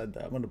even said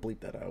that. I'm gonna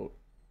bleep that out.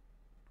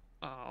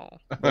 Oh.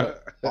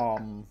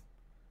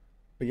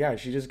 But yeah,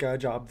 she just got a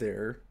job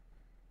there.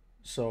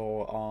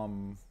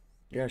 So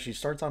yeah, she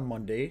starts on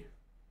Monday.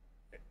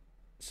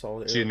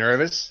 So She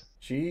nervous?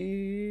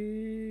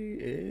 she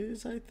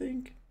is, I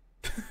think.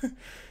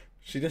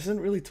 She doesn't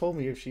really told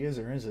me if she is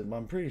or isn't, but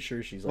I'm pretty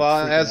sure she's like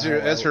Well,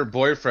 freaking as out. her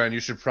boyfriend, you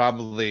should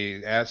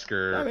probably ask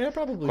her I mean, I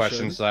probably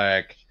questions should.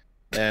 like,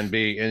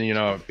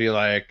 be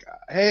like,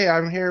 hey,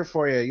 I'm here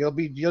for you.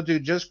 You'll do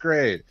just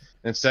great.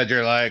 Instead,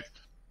 you're like,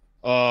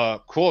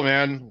 cool,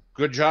 man.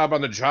 Good job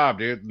on the job,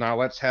 dude. Now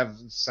let's have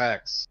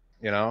sex.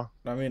 You know,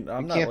 I mean,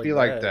 I'm you not can't like be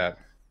like that.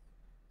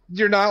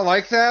 You're not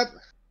like that.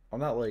 I'm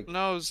not like.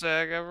 No,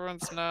 Zach.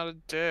 Everyone's not a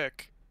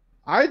dick.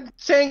 I'm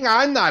saying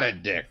I'm not a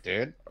dick,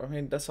 dude. I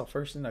mean, that's the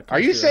first thing that comes Are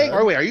you to your saying?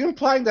 head. Or wait, are you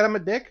implying that I'm a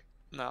dick?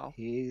 No.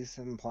 He's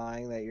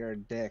implying that you're a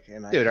dick,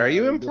 and Dude, are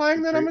you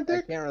implying that I'm a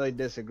dick? I can't really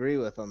disagree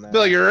with him.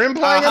 Bill, you're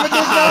implying I'm a dick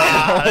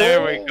now?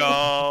 There we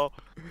go.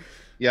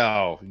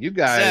 Yo, you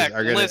guys Zach,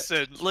 are gonna.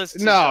 listen.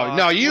 No, dog,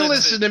 no, you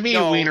listen to me,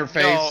 no, wiener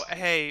face. No,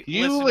 hey,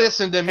 You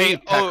listen to me, hey,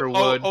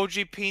 Peckerwood. OG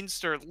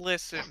Peenster,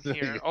 listen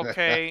here,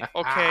 okay,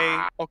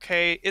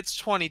 okay. It's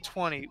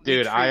 2020. We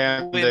Dude, I treat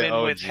am the women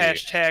with OG.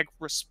 hashtag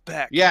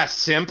respect. Yeah,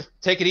 simp.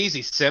 Take it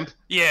easy, simp.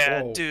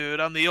 Yeah, Whoa. dude,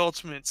 I'm the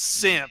ultimate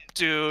simp,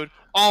 dude.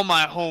 All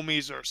my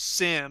homies are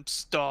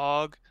simps,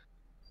 dog.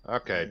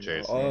 Okay,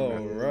 Jason. Oh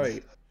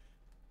right.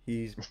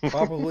 He's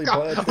probably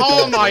glad. that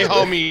All that's my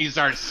over. homies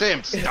are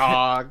simps,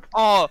 dog.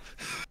 Oh,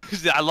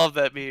 I love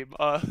that meme.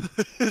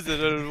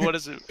 What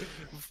is it?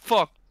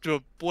 Fuck,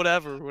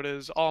 whatever it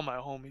is. All my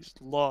homies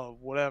love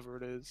whatever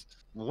it is.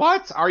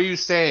 What are you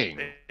saying?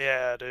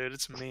 Yeah, dude,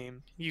 it's a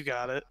meme. You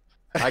got it.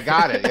 I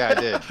got it. Yeah, I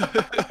did.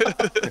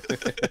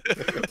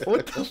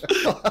 What the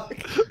fuck?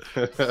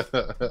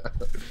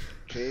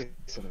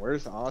 Jason,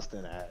 where's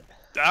Austin at?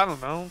 I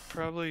don't know.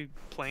 Probably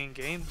playing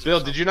games. or Bill,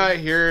 did you something.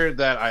 not hear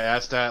that I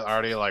asked that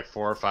already like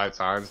 4 or 5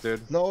 times,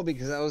 dude? No,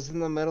 because I was in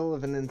the middle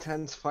of an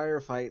intense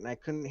firefight and I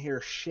couldn't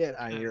hear shit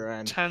on your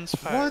end. Intense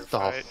What the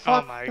firefight.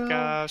 fuck, Oh my bro?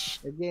 gosh.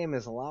 The game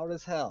is loud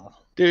as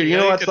hell. Dude, you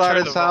Yeah, know what's could loud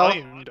turn as the hell?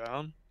 volume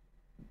down.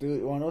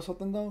 Dude, you wanna know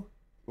something though?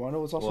 You wanna know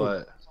what's also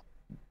What?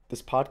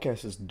 this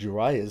podcast is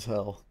dry as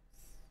hell.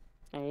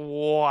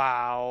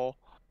 Wow.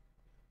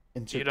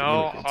 Insert You the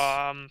know,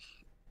 immigrants.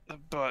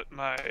 but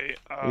my,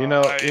 You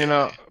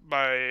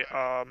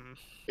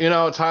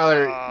know-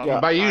 Tyler, Yeah,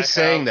 by you I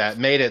saying have-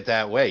 that made it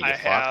that way, you I fuck.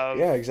 have,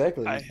 Yeah,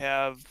 exactly. I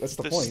have That's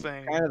the this point.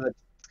 thing.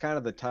 It's kind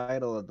of the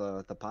title of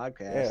the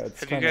podcast. Yeah, it's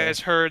Have kinda, you guys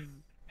heard?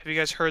 Have you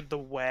guys heard the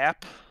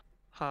WAP?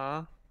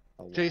 Huh?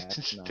 The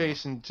Jason, WAP, no.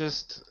 Jason,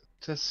 just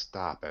Just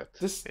stop it.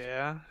 Just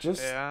Yeah.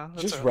 just yeah.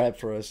 That's just a rap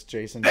for us,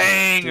 Jason. Just do it.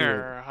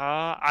 banger, huh?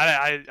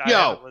 I Yo,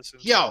 haven't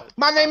listened to yo, it,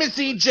 my name is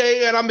honestly.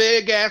 DJ and I'm a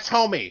big ass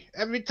homie.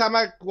 Every time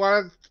I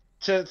want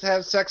to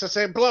have sex, I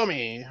say blow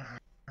me.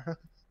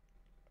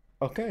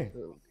 Okay.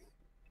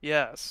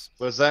 Yes.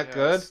 Was that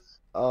good? Yes.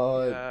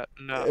 No,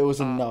 No. it was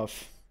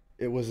enough.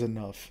 It was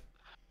enough.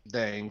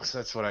 Thanks.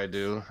 That's what I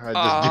do.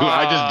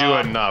 I just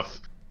do enough.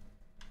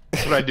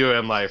 That's what I do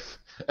in life.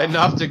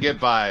 Enough to get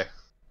by.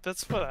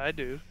 That's what I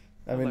do.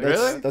 I mean, like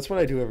Really? that's what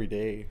I do every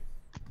day.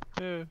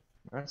 Yeah.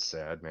 That's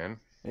sad, man.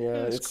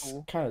 Yeah, it's it's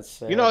cool. kind of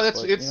sad. You know,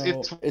 but,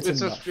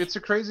 enough. it's a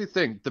crazy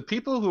thing. The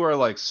people who are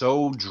like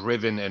so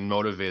driven and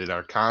motivated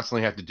are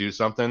constantly have to do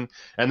something,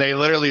 and they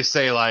literally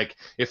say like,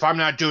 if I'm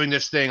not doing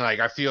this thing, like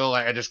I feel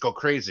like I just go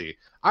crazy.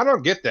 I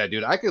don't get that,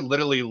 dude. I could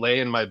literally lay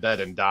in my bed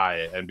and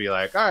die and be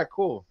like, all right,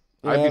 cool.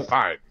 I'd Yeah. be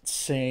fine.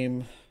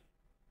 Same.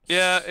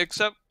 Yeah,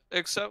 except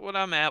when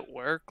I'm at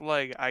work,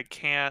 like I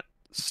can't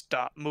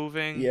stop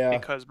moving Yeah.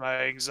 because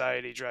my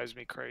anxiety drives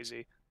me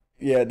crazy.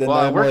 Yeah, then Well,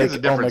 I'm work like, is a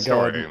different oh my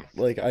story. god,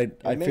 like I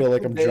It feel makes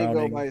like the I'm day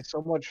drowning. go by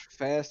so much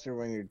faster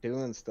when you're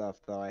doing stuff,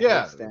 though.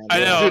 Yeah, hate standing I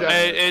Yeah. know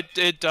Dude,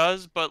 it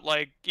does, but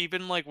like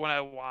even like when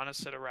I want to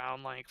sit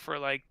around like for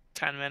like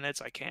 10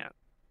 minutes, I can't.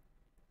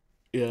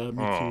 Yeah,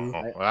 me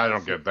too. I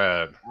don't get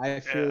that. I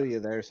feel you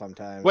there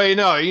sometimes. Wait,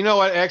 no, you know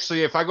what?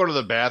 Actually, if I go to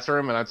the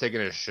bathroom and I'm taking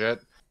a shit,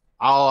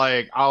 I'll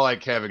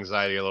have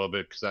anxiety a little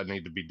bit because I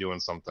need to be doing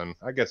something.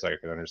 I guess I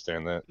can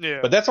understand that. Yeah.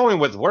 But that's only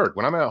with work.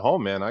 When I'm at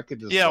home, man, I could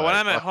just Yeah, when like,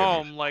 I'm at fucking-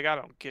 home, like I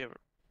don't give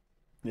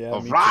Yeah,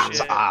 A me rat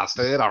too. ass,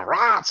 dude. A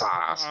rat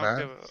ass,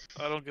 man.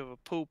 I don't give a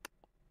poop.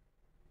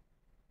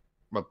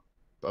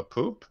 A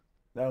poop?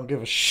 I don't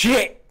give a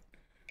shit,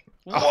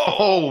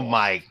 Oh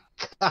my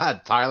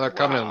god, Tyler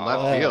coming in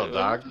left Wow. field,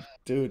 dog.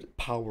 dude.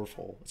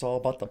 Powerful. It's all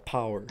about the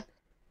power.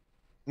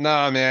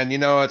 No, man, you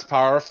know it's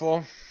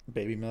powerful.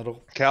 Baby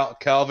metal.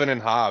 Calvin and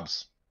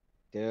Hobbes.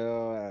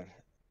 Dude.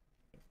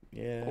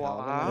 Yeah.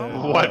 Wow.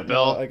 Yeah, What, no,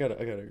 Bill? I gotta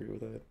agree with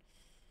that.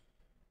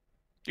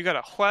 You got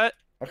a what?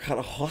 I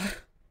gotta what?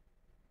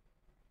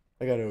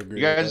 I gotta agree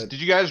You guys, with that. did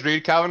you guys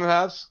read Calvin and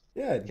Hobbes?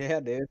 Yeah. Yeah,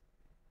 dude.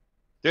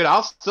 Dude,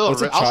 I'll still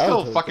It's a I'll still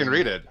childhood fucking thing.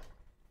 read it.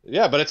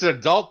 Yeah, but it's an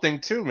adult thing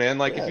too, man.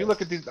 Like if you Yeah.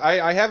 look at these,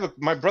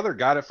 my brother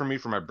got it for me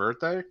for my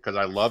birthday because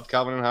I loved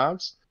Calvin and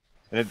Hobbes,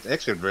 and it's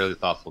actually a really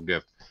thoughtful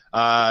gift.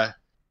 But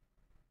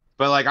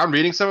like I'm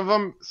reading some of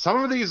them.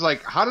 Some of these,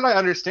 like, how did I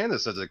understand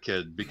this as a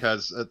kid?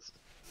 Because it's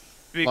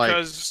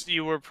Because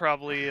you were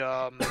probably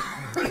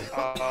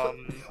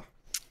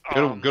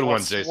Good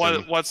one,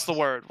 Jason. What's the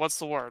word? What's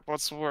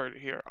the word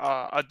here?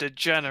 A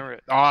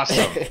degenerate.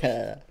 awesome.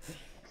 Yeah.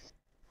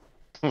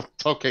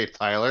 Okay,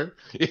 Tyler.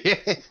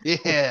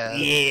 Yeah.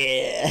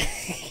 Yeah.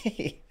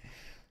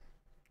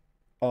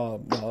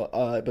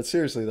 No, but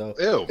seriously though,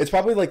 Ew. it's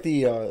probably like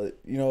the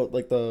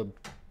like the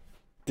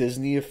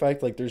Disney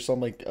effect. Like there's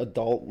some like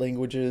adult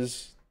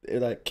languages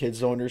that kids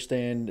don't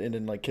understand, and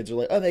then like kids are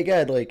like, oh my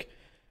god, like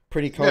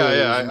pretty colors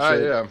and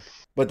shit. Yeah.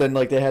 But then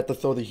like they have to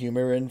throw the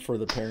humor in for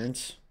the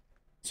parents,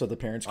 so the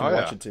parents can Oh,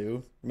 watch yeah. it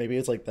too. Maybe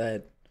it's like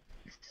that.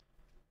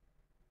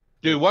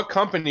 Dude, what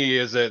company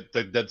is it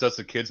that does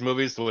the kids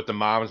movies with the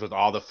moms with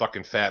all the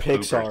fucking fat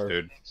Pixar. poopers,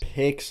 dude?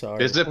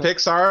 Pixar. Is it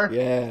Pixar?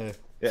 Yeah.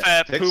 Yeah,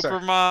 Fat Pixar.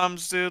 pooper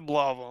moms, dude,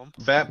 love them.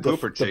 Fat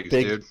pooper cheeks,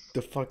 dude.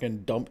 The fucking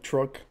dump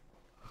truck.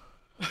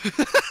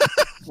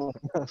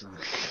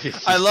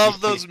 I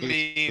love those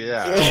memes.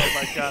 Yeah. Oh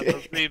my god,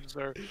 those memes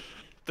are.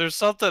 There's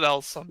something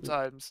else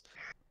sometimes.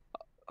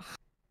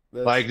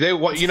 That's- Like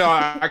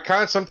I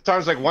kind of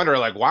sometimes like wonder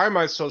like why am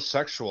I so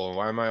sexual and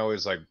why am I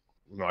always like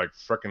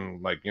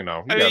freaking like you I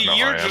guys mean, know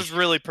you're how I am. just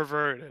really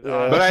perverted.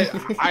 Yeah. But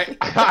honestly.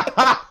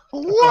 I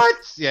what?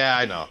 Yeah,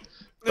 I know.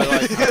 But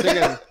like I'm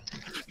thinking,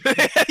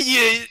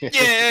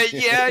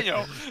 yeah, you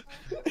know.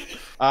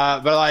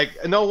 but like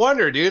no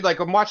wonder, dude. Like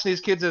I'm watching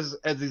these kids as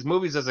these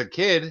movies as a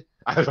kid.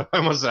 I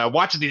almost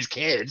watching these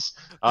kids.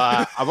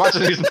 I'm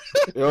watching these.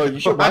 Yo, you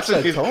should watch that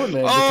Watching- tone,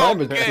 man.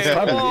 Okay, This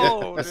time of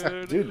whoa,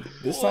 year, dude. dude.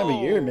 This time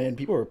of year, Whoa. man,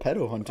 people are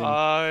pedo hunting.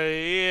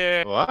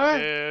 Yeah, What?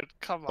 dude.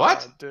 Come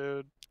What? on,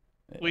 dude.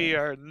 We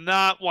are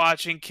not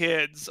watching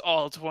kids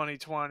all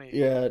 2020.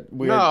 Yeah,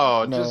 we're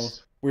No, no,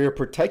 just we're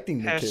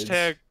protecting the Hashtag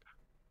kids.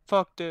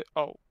 fucked it.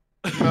 Oh.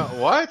 no,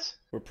 what?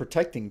 We're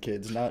protecting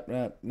kids, not.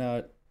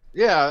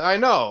 Yeah, I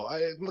know.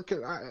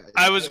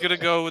 I was gonna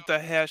go with the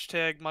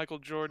hashtag Michael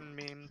Jordan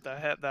meme, the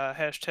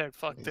hashtag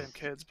fuck them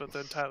kids, but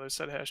then Tyler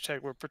said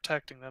hashtag we're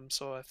protecting them,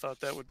 so I thought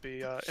that would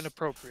be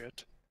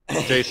inappropriate.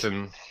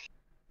 Jason.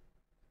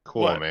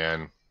 Cool, What?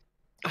 man.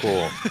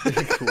 Cool.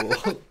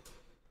 Cool.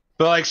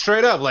 But like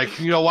straight up, like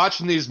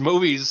watching these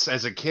movies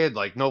as a kid,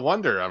 like no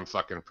wonder I'm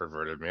fucking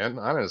perverted, man.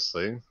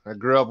 Honestly, I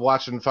grew up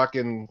watching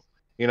fucking,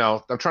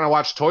 I'm trying to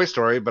watch Toy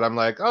Story, but I'm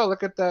like, oh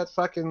look at that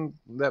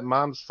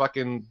mom's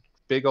fucking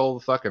big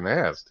old fucking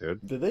ass, dude.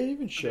 Did they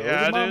even show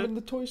Yeah, the mom dude. in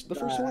the toys? The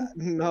first one?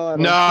 No, I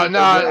don't No, think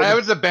no, they did. that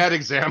was a bad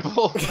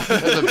example.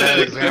 That was a bad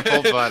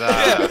example,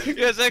 but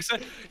yeah, Zach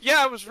said,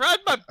 I was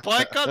riding my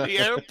bike on the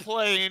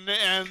airplane,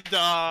 and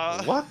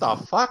what the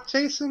fuck,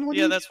 Jason? What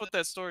yeah, you... that's what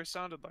that story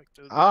sounded like,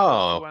 dude.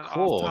 Oh, You went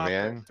cool, off topic,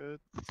 man. dude.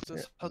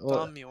 Just how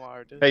Well, dumb you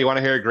are, dude. Hey, you want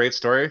to hear a great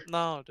story?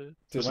 No, dude.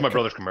 This is my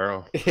brother's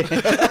Camaro.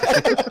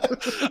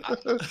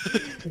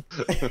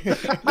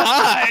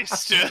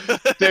 Nice, dude.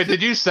 Dude,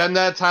 did you send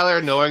that,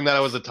 Tyler, knowing that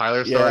it was a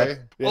Tyler story?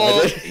 Yeah, Well,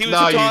 I did. he was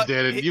No, you ta-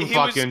 didn't. You he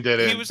fucking was,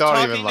 didn't. He was Don't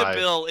talking even lie. to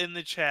Bill in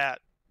the chat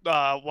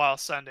while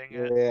sending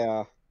it.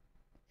 Yeah.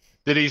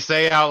 Did he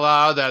say out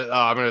loud that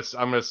I'm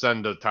gonna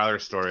send a Tyler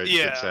story to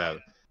Yeah. chat?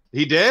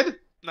 He did?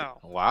 No.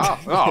 Wow.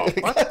 Oh,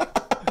 what?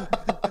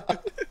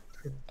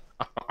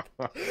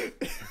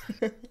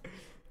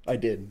 I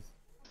did.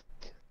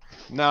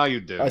 No,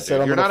 you didn't. I said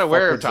dude. I'm You're gonna not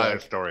aware fuck of with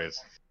Tyler's Zach.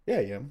 stories. Yeah,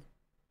 I am.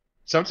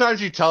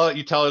 Sometimes you tell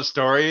a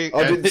story.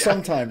 Oh, and- dude,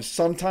 sometimes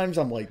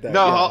I'm like that.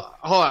 No, yeah.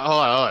 hold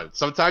on.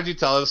 Sometimes you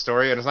tell a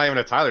story, and it's not even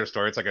a Tyler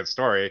story. It's like a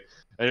story,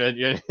 and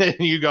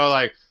you go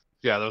like,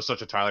 "Yeah, that was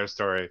such a Tyler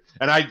story,"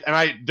 and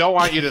I don't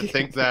want you to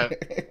think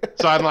that.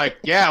 So I'm like,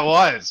 "Yeah, it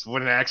was,"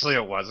 when actually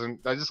it wasn't.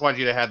 I just want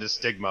you to have this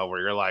stigma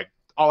where you're like,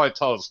 "All I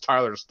tell is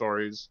Tyler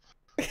stories."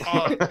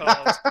 Oh,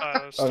 Tyler I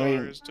mean,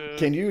 stories, dude.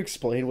 can you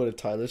explain what a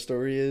Tyler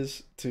story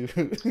is to?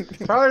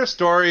 Tyler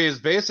story is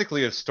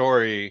basically a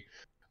story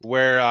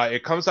where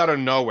it comes out of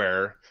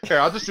nowhere. Here,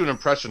 I'll just do an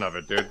impression of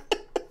it, dude.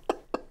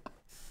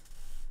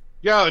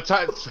 Yo,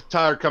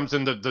 Tyler comes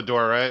in the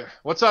door, right?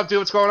 What's up, dude?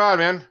 What's going on,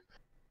 man?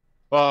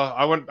 Well,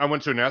 I went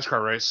to a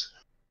NASCAR race.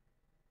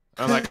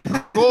 I'm like,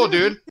 cool,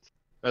 dude.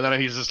 And then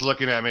he's just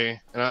looking at me,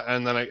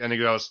 and he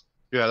goes,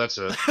 yeah, that's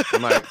it.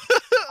 I'm like,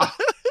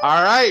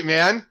 all right,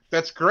 man,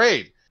 that's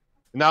great.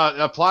 Now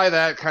apply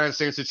that kind of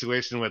same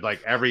situation with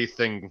like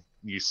everything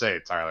you say,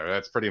 Tyler.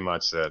 That's pretty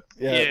much it.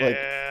 Yeah, like,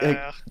 hey,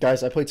 Yeah.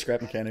 guys, I played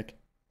Scrap Mechanic.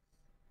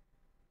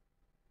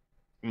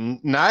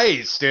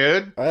 Nice,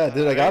 dude. Oh, yeah,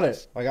 dude, I got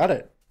it. I got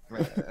it.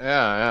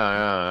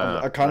 Yeah.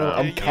 I'm kind of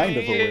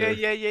aware.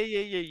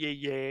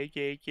 Yeah.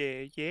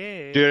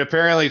 Dude,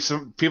 apparently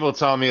some people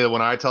tell me that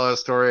when I tell a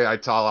story, I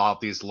tell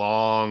out these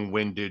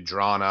long-winded,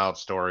 drawn-out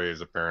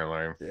stories,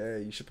 apparently. Yeah,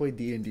 you should play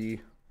D&D.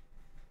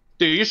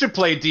 Dude, you should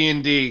play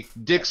D&D.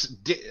 Dicks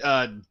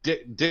and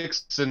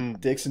Dicks and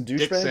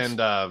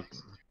douchebags?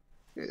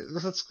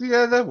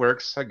 yeah, that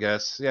works, I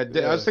guess. Yeah,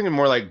 Yeah. I was thinking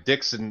more like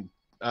Dicks and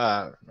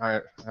I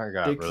got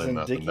Dicks really and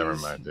nothing. Never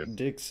Dickies? mind, dude.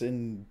 Dicks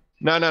and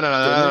No.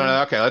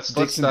 Okay, let's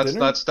Dicks and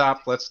dinner?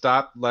 stop. Let's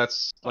stop.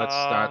 Let's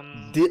stop.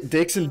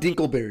 Dicks and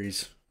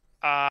Dinkleberries.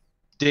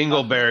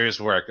 Dingleberries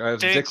work.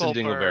 Dicks and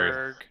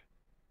Dingleberries.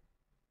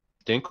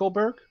 Dinkleberg.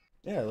 Dinkleberg?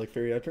 Yeah, like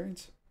Fairy Odd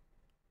Parents.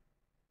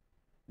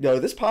 Yo,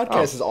 this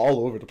podcast is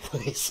all over the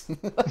place.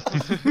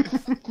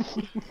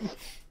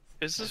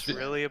 Is this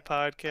really a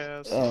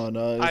podcast? Oh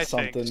no, it's I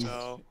something. think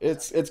so.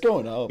 It's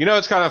going up. You know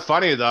what's kind of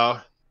funny though?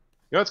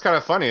 You know what's kind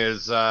of funny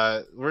is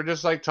we're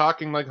just like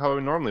talking like how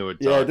we normally would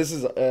talk. Yeah, this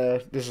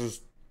is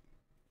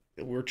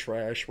we're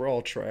trash. We're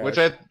all trash. Which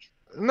I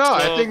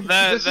think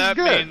this that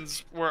is good.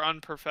 means we're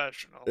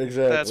unprofessional.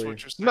 Exactly. That's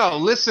what you're saying. No,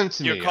 listen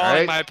to You're me.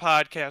 calling alright? my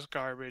podcast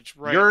garbage,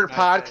 right? Your in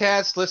my face.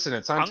 podcast. Listen,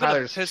 it's on I'm gonna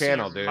Tyler's piss in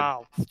channel, your dude.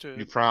 mouth, dude.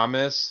 You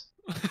promise?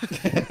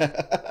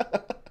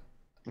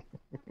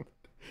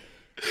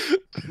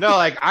 No,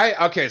 like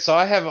so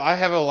I have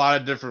a lot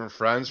of different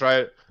friends,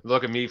 right?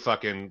 Look at me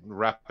fucking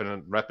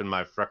repping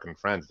my fucking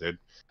friends, dude.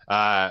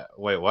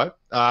 Wait, what?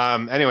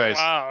 Anyways.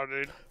 Wow,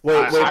 dude. Wait,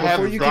 I before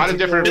have you brought in continue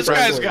different on This with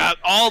friends. guy's story- got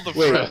all the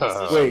Wait,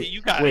 friends. wait,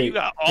 you got wait,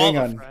 all hang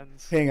the on.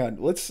 friends. Hang on.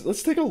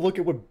 Let's take a look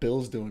at what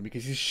Bill's doing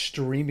because he's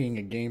streaming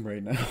a game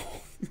right now.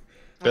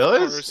 Bill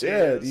Of is? course he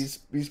Yeah, is.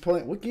 he's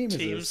playing. What game is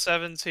Team this?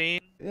 17.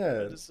 Yeah.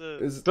 What is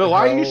it? Is Bill,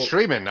 why are you Hell-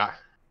 streaming?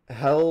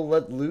 Hell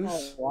Let Oh,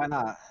 Loose? why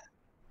not?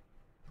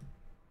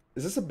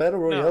 Is this a battle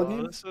royale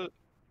game? This is,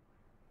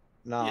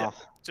 No. Yeah.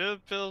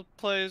 dude, Bill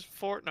plays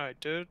Fortnite,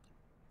 dude.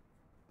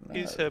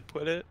 He's hip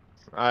with it.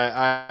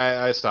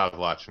 I stopped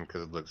watching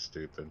because it looks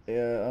stupid.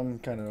 Yeah, I'm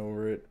kind of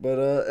over it.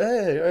 But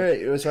hey, all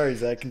right. Sorry,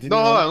 Zach. Continue.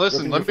 No, hold on, on. listen.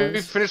 Ripping Let your me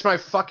friends. finish my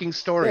fucking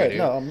story, Yeah, dude.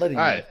 no, I'm letting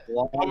All you. right.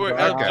 I'm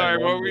Okay.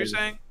 sorry, what were you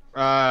saying?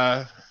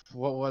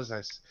 What was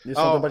I? You're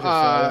talking about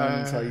your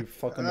friends, how you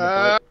fuck them in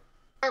the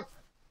butt.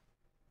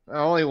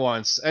 Only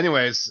once.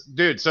 Anyways,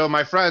 dude. So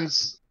my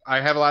friends, I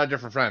have a lot of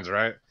different friends,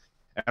 right?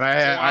 And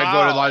I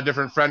go to a lot of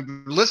different friends.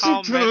 Listen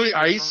How to many me.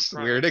 I different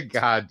swear to friends?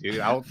 God, dude.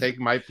 I'll take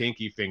my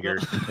pinky finger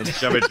and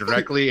shove it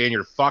directly in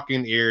your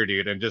fucking ear,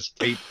 dude, and just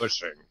keep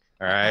pushing.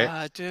 All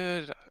right.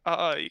 Dude.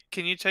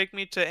 Can you take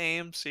me to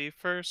AMC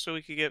first so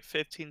we could get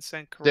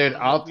 15-cent Dude, Corona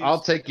I'll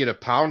movies? take you to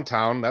Pound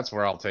Town. That's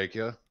where I'll take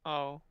you.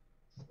 Oh.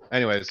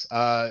 Anyways,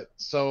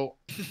 so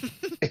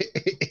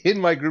in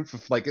my group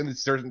of in a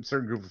certain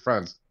group of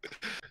friends,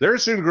 there are a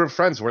certain group of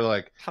friends where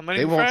like How many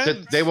they won't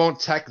friends?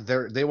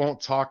 they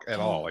won't talk at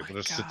all. Like my they'll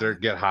just sit there,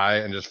 get high,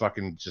 and just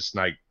fucking just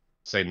like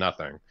say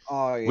nothing.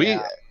 Oh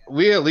yeah.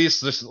 We at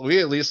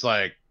least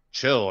like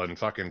chill and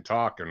fucking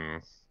talk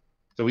and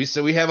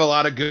So we have a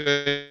lot of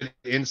good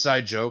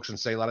inside jokes and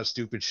say a lot of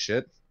stupid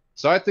shit.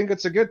 So I think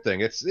it's a good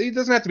thing. It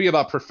doesn't have to be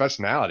about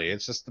professionality.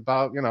 It's just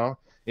about,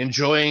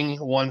 enjoying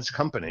one's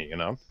company,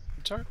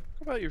 Talk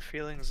about your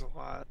feelings a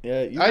lot.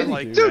 Yeah, you I really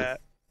like do. that.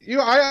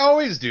 I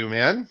always do,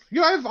 man.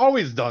 I've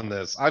always done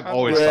this. I've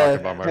always Yeah. talked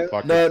about my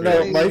fucking No,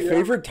 feelings. my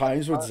favorite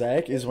times with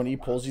Zach is when he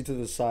pulls you to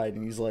the side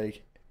and he's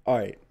like, "All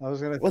right, I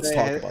was gonna let's say,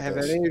 talk about have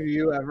this." any of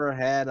you ever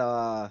had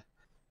the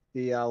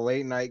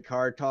late night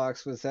car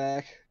talks with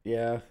Zach?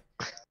 Yeah.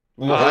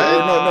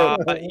 No.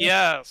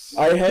 Yes.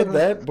 I had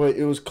that, but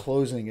it was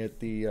closing at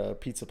the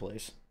pizza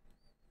place.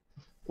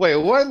 Wait,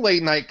 what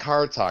late night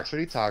car talks? What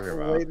are you talking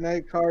about? Late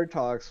night car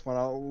talks when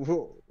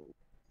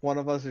one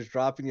of us is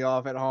dropping you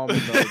off at home and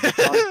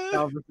the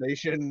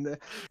conversation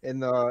in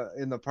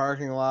the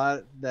parking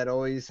lot that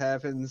always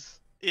happens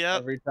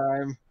every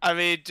time. I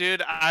mean,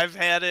 dude, I've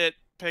had it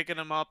picking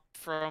him up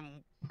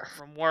from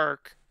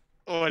work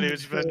when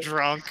he's been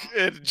drunk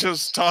and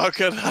just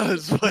talking on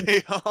his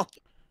way home.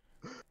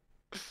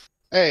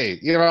 Hey,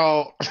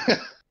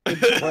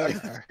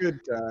 Good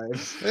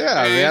times.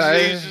 Yeah,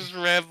 man. He's just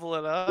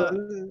rambling up.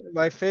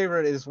 My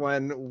favorite is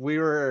when we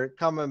were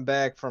coming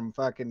back from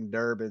fucking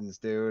Durbin's,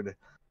 dude.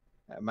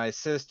 My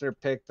sister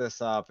picked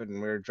us up and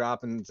we were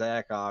dropping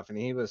Zach off and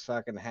he was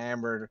fucking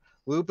hammered.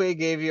 Lupe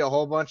gave you a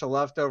whole bunch of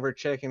leftover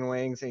chicken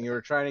wings and you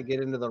were trying to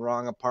get into the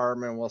wrong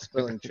apartment while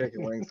spilling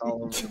chicken wings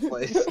all over the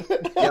place,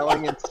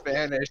 yelling in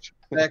Spanish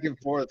back and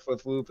forth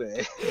with Lupe.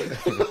 I've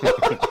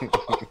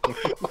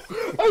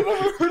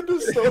never heard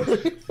this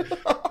story.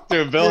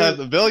 Dude,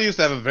 Bill used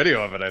to have a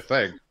video of it, I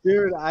think.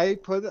 Dude, I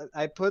put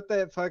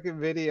that fucking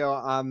video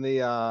on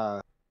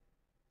the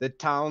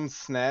town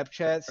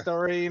Snapchat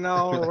story,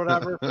 or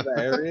whatever for the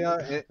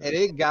area, and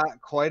it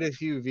got quite a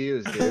few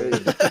views,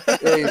 dude.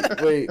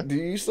 Wait, do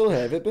you still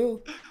have it,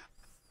 Bill?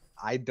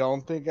 I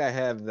don't think I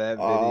have that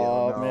video.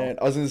 Oh no. man,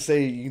 I was gonna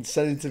say you can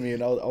send it to me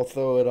and I'll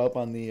throw it up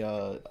on the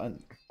on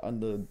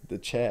the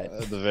chat.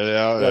 The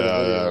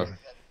video,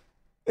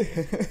 yeah.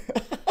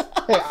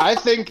 Hey, I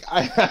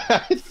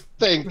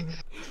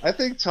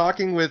think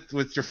talking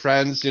with your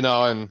friends,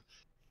 and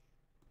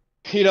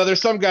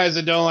there's some guys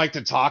that don't like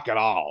to talk at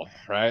all,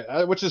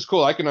 right? Which is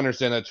cool. I can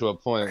understand that to a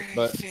point,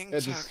 but talking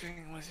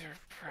with your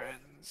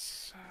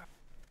friends.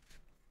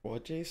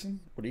 What,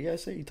 Jason? What do you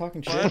guys say? You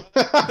talking shit?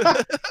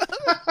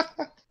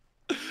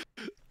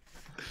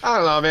 I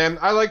don't know, man.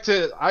 I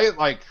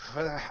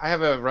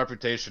have a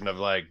reputation of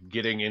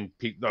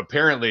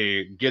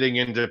apparently getting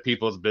into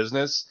people's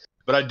business,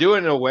 but I do it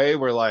in a way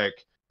where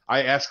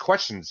I ask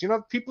questions.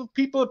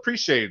 People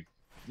appreciate,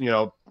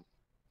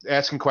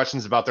 asking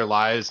questions about their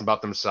lives,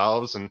 about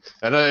themselves, and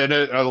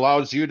it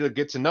allows you to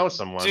get to know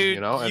someone.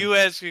 Dude, And you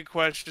asking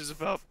questions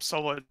about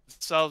someone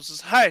themselves is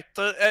hey.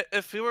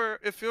 If you were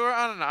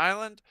on an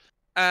island,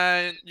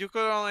 and you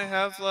could only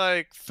have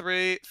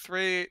three,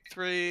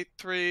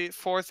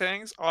 four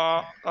things.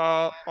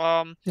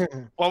 What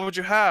would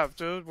you have,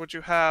 dude? Would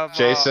you have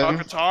Jason? a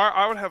guitar?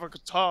 I would have a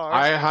guitar.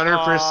 I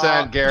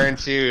 100%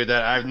 guarantee you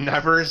that I've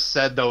never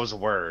said those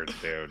words,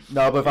 dude.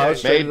 No, but if I was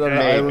stranded on an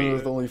maybe. island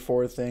with only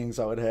 4 things,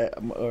 I would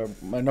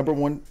have my number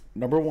one.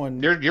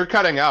 You're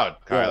cutting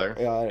out, Kyler.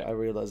 Yeah, I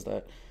realized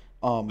that.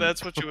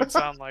 That's what you would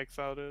sound like,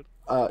 though, dude.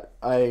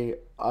 I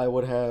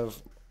would have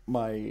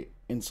my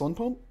insulin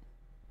pump,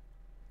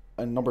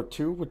 and number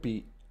 2 would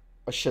be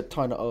a shit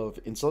ton of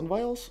insulin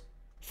vials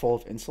full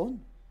of insulin,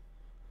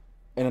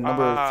 and a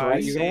number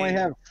 3. You can only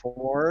have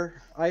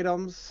 4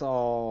 items,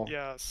 so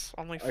yes,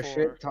 only 4. A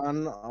shit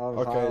ton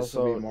of vials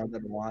would be more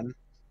than 1.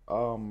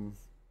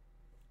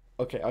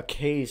 Okay, a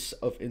case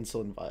of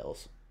insulin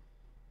vials.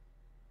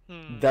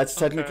 That's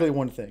technically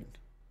one thing.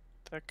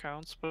 That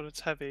counts, but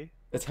it's heavy.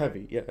 It's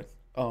heavy, yeah.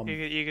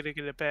 You gonna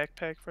get a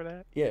backpack for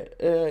that? Yeah,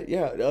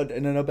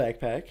 and then a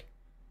backpack.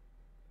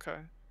 Okay.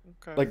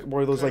 Like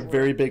one of those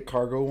very big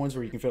cargo ones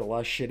where you can fit a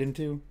lot of shit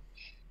into.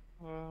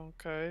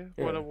 Okay.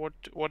 Yeah.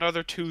 What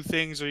other 2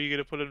 things are you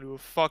gonna put into a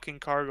fucking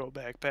cargo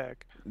backpack?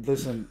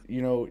 Listen,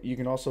 you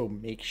can also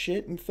make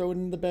shit and throw it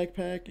in the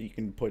backpack. You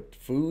can put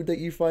food that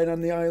you find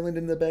on the island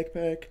in the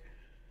backpack.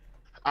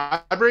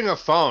 I bring a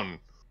phone.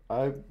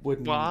 I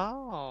wouldn't.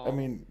 Wow. I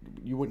mean,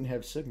 you wouldn't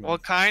have signal.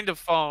 What kind of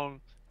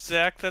phone,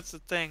 Zach? That's the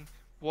thing.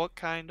 What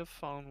kind of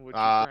phone would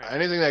you bring?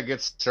 Anything that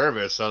gets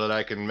service so that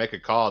I can make a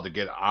call to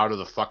get out of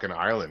the fucking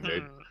island,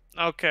 dude.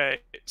 Okay,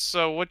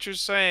 so what you're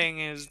saying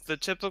is the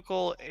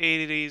typical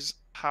 80s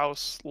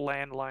house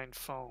landline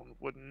phone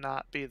would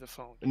not be the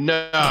phone.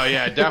 No,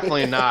 yeah,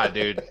 definitely not,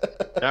 dude.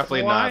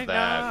 Definitely Why not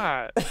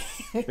that.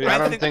 not? Dude,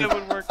 I think that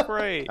would work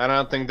great. I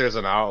don't think there's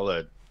an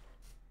outlet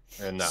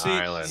in the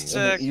island.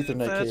 Zach, an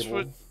Ethernet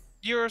cable.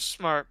 You're a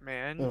smart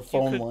man. A You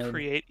phone could line.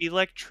 create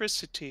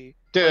electricity.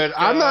 Dude,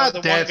 I'm not the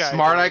that one guy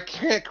smart. did. I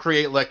can't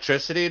create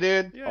electricity,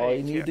 dude. Yeah, All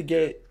you need to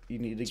get.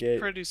 It's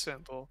pretty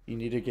simple. You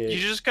need to get. You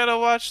just gotta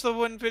watch the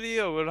one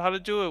video on how to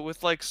do it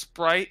with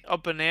Sprite, a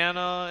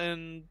banana,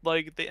 and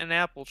an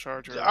Apple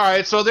charger. All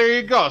right, so there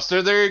you go. So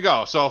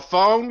a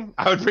phone.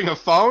 I would bring a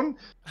phone,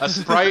 a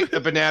Sprite,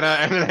 a banana,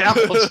 and an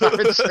Apple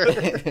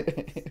charger.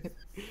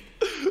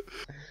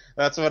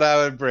 That's what I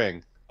would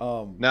bring.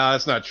 No, No,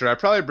 that's not true. I'd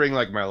probably bring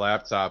like my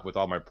laptop with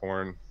all my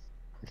porn.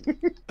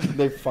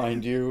 they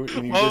find you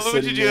and you What just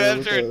would sitting you do there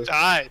after it with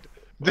died?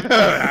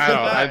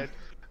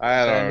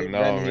 I don't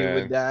know, then he man.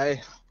 would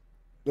die.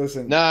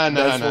 Listen, No,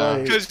 that's no.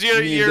 why Because you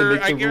need to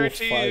make I the rule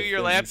guarantee you, 5 your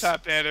things.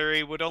 laptop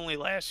battery would only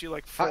last you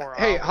like 4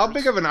 Hey, hours. how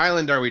big of an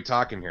island are we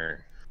talking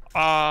here?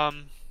 Hmm,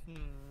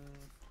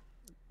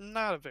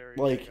 not a very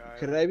Like, big island.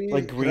 Could I be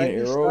Like could Green I be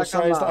Arrow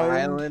stuck on the sized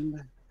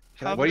island?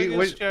 How What do big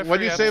you- is what- Jeffrey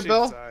what'd you say, Epstein's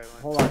Bill? island?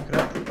 Hold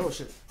on, Oh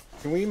shit.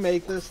 can we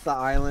make this the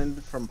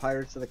island from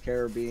Pirates of the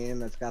Caribbean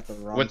that's got the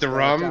rum? With the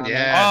splash rum? on it?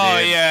 Yeah. Oh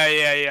dude.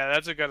 yeah.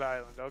 That's a good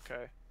island.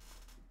 Okay.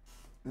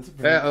 That's a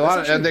Yeah, a lot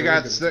of- that's actually and they a very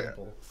got good sti-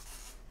 example.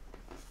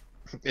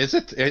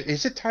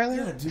 Is it Tyler?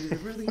 Yeah, dude, it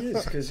really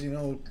is because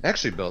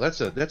Actually, Bill,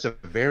 that's a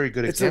very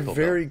good it's example. a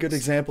very good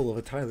example of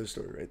a Tyler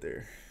story right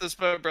there. This is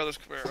my brother's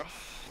Camaro.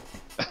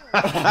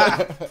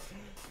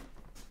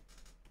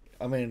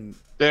 I mean,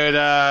 Dude,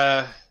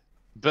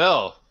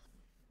 Bill.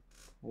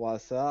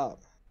 What's up?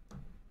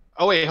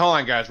 Oh wait, hold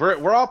on, guys.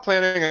 We're all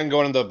planning on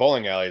going to the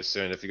bowling alleys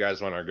soon. If you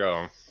guys want to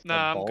go.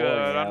 Nah, I'm bowling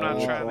good. I'm not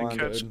alley trying one. to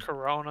catch Good.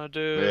 Corona,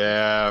 dude.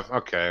 Yeah.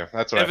 Okay,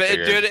 that's what I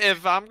figured. Dude,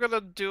 if I'm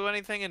gonna do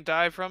anything and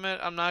die from it,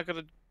 I'm not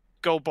gonna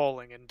go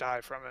bowling and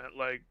die from it.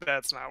 Like,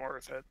 that's not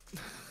worth it.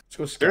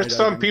 let's go There's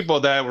some skydiving. people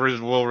that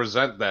will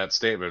resent that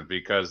statement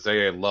because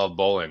they love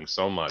bowling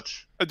so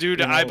much. Dude,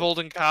 You I know- bowled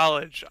in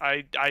college.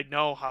 I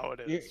know how it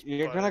is.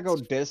 You're but gonna go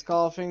it's- disc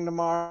golfing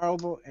tomorrow,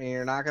 and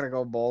you're not gonna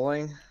go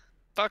bowling?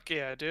 Fuck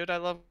yeah, dude. I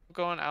love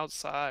going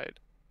outside.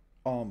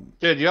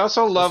 Dude, you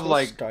also love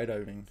let's go like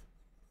skydiving.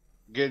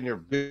 getting your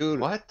Dude,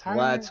 what? Tyler?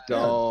 let's Yeah,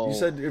 go. you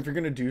said if you're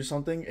gonna do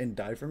something and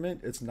die from it,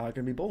 it's not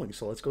gonna be bowling.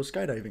 So let's go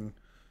skydiving.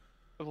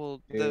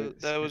 Well,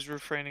 Dude, that was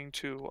refraining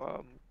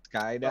to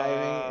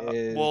skydiving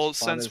is well, fun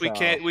since as we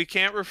hell.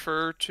 can't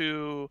refer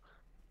to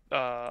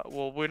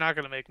well, we're not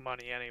gonna make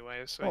money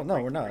anyway, so Oh, no,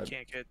 we we're not.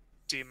 can't get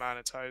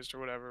demonetized or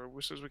whatever.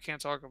 Which is we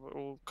can't talk about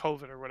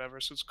COVID or whatever,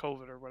 so it's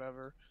COVID or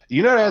whatever.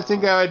 You know what I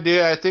think I would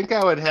do? I think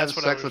I would have That's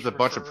what I sex was with a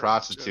bunch of referring to.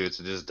 prostitutes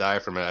and just die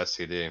from an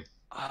STD.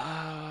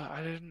 I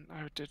didn't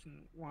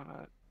want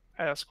to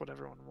ask what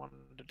everyone wanted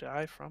to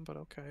die from, but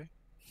okay.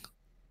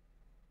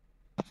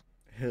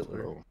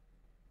 Hitler. Oh.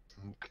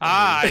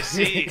 Ah, I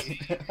see.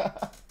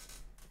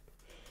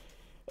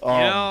 Um, You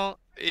know,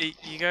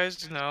 you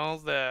guys know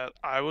that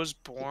I was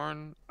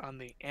born on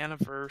the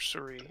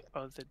anniversary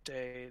of the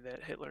day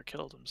that Hitler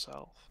killed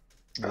himself.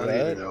 I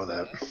didn't even know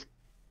that.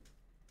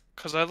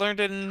 Because I learned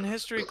it in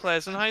history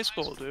class in high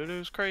school, dude. It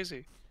was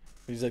crazy.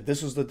 He's like,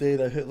 this was the day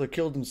that Hitler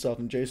killed himself,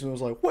 and Jason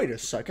was like, wait a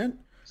second.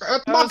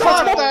 That's That my was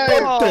my birthday!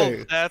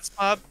 birthday! That's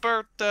my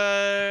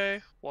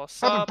birthday. What's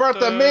Happy up,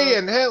 birthday, dude? me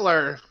and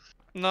Hitler.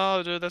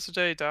 No, dude, that's the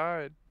day he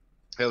died.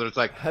 Hitler's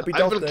like, Happy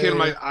I will birthday.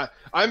 kill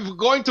I'm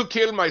going to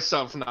kill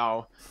myself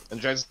now. And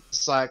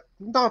Jason's like,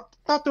 no,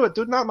 don't do it,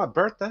 dude. Not my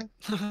birthday.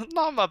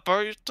 Not my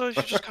birthday. You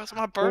just got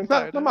my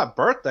birthday. Not my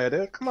birthday,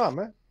 dude. Come on,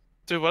 man.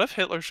 Dude, what if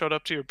Hitler showed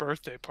up to your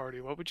birthday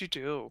party? What would you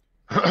do?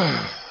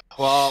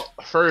 Well,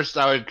 first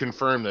I would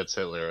confirm that's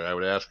Hitler. I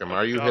would ask him,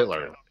 "Are you Okay,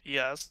 Hitler?"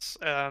 Yes,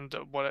 and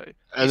what?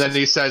 And then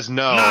he says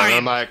no, and "Nine."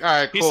 I'm like, "All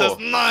right, He cool." says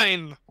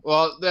 9.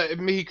 Well,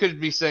 he could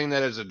be saying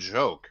that as a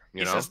joke, you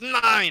He know. says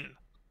 9.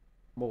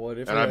 But what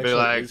if And it I'd be actually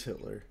like- is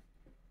Hitler?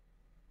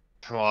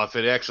 Well, if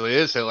it actually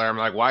is Hitler, I'm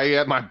like, "Why are you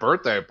at my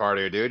birthday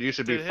party, dude? You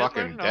should be Did Hitler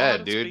fucking know how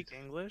dead, to dude. speak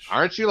English?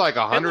 Aren't you like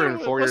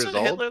 104 years wasn't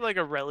old?" Hitler like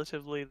a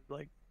relatively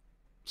like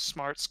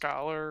smart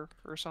scholar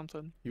or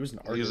something? He was an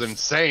He artist. was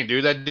insane,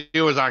 dude. That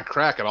dude was on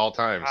crack at all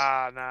times.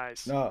 Ah,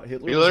 nice. No,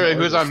 Hitler He was an literally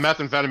was on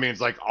artist. methamphemethamines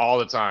like all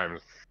the time.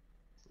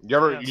 You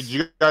ever? Yes. Did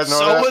you guys know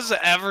So that? was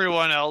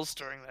everyone else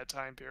during that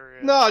time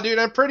period. No, dude.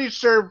 I'm pretty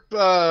sure.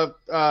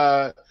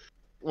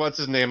 What's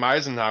his name?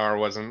 Eisenhower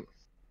wasn't.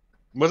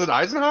 Was it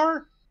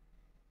Eisenhower?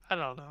 I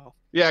don't know.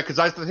 Yeah, because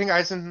I think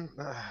I don't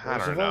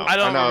know. I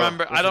don't know.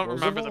 remember. Was I it don't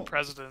remember the Roosevelt?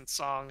 president's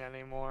song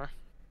anymore.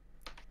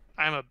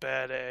 I'm a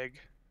bad egg.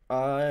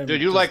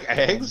 Dude, you like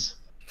eggs?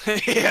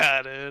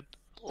 Yeah, dude.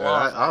 Yeah,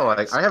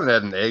 I haven't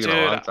had an egg Dude, in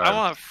a long time. I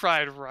want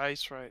fried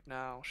rice right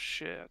now.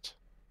 Shit.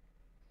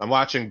 I'm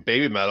watching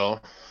Baby Metal.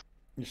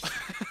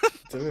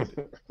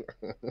 Dude,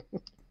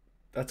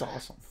 that's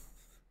awesome.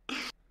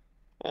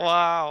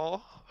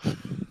 Wow.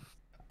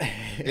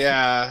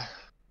 Yeah.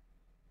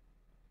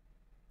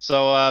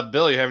 So,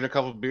 Bill, you having a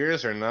couple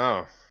beers or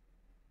no?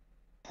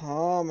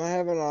 I'm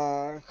having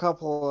a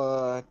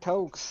couple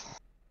tokes.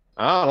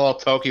 Oh, a little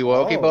Toki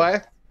Woki Oh.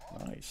 boy.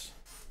 Nice.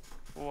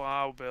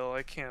 Wow, Bill,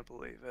 I can't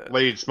believe it. What,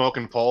 you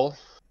smoking pole?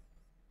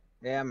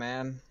 Yeah,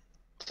 man.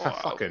 I Wow,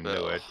 fucking knew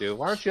Bill. it, dude.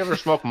 Why don't you ever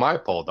smoke my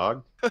pole,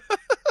 dog?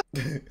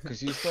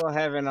 Because you still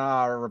haven't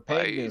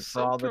repaid me for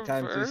so all the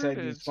times you said you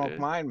perverted, smoked dude?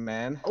 mine,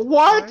 man. What?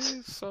 Why are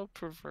you so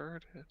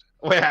perverted?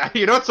 Wait,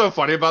 you know what's so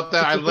funny about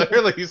that? I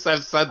literally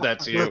have said that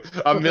to you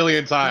a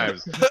million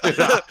times.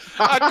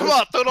 Ah, come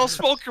on, dude, I'll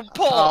smoke your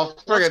pole. I'll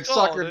friggin' Let's go,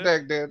 suck your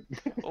dude. dick,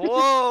 dude.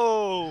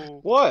 Whoa.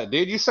 What,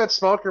 dude? You said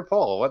smoke your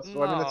pole. I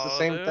mean, it's the No,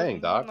 same dude. thing,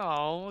 dog.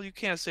 No, you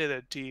can't say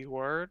the D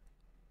word.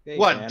 Yeah, you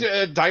What,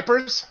 can.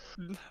 diapers?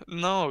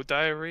 No,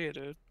 diarrhea,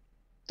 dude.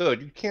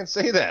 Dude, you can't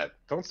say that.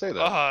 Don't say that.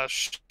 Oh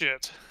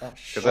shit. Oh,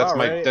 Because that's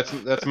my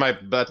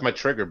Alright. that's my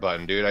trigger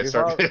button, dude. I You've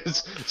start al-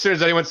 as soon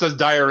as anyone says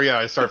diarrhea,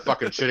 I start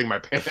fucking shitting my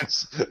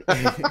pants.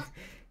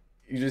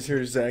 You just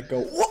hear Zach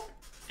go, "Whoa!"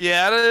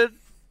 Yeah, dude.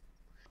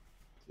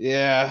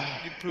 Yeah.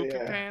 You poop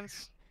your Yeah.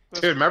 pants.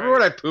 Dude, remember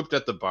when I pooped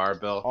at the bar,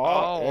 Bill? Oh,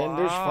 Oh, and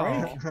there's wow.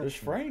 Frank. There's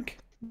Frank.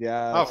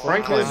 Yeah. Oh,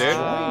 Franklin, dude.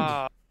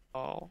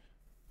 Oh,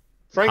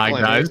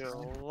 Franklin, Hi, guys. dude.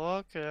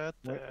 look at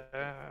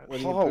that. When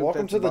you Oh, pooped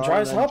welcome at to the bar Dry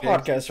and as then Hell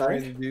Jason's podcast, trying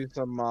Frank. to do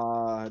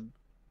some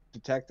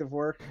detective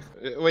work.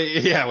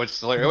 Wait, yeah, which is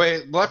hilarious.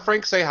 Wait, let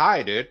Frank say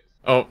hi, dude.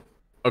 Oh,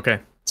 okay.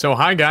 So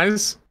hi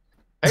guys.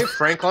 Hey,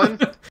 Franklin.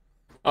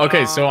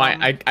 Okay, so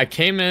Um, I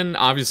came in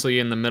obviously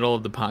in the middle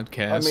of the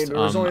podcast. I mean, there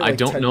was only, I like,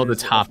 don't 10 know the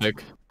minutes left.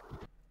 topic.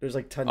 There's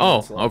like 10 Oh,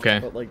 minutes left. okay.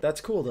 But like that's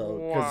cool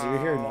though, because you're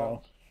here now.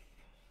 Wow.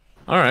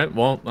 All right.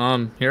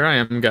 Well, here I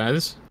am,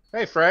 guys.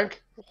 Hey,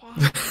 Frank.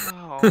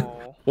 Wow.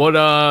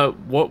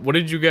 What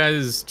did you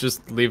guys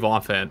just leave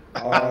off at?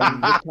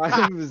 The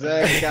time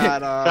Zach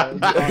got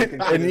drunk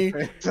and shit his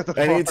pants at the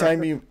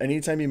bar.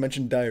 Anytime you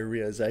mention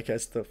diarrhea, Zach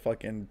has the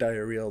fucking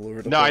diarrhea all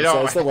over the No, place. I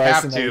don't That's the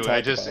last have thing that we to. I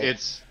talk just about.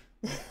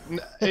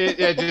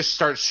 it just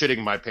starts shitting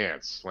my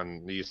pants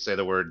when you say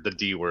the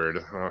D word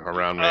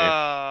around me.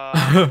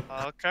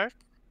 Okay.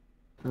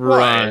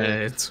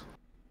 Right.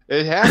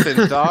 It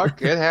happens,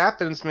 dog. It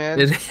happens, man.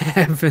 It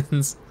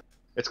happens.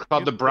 It's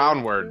called the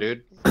brown word,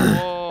 dude.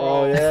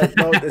 Oh yeah,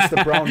 no, it's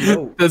the brown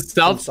note. The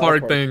South South Park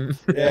Park. thing.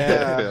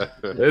 Yeah.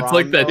 It's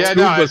like that. Yeah, tube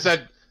no, I with-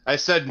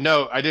 said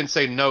note. I didn't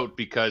say note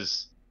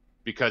because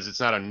it's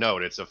not a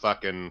note. It's a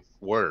fucking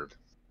word.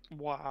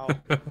 Wow.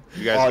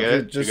 You guys Oh, get dude,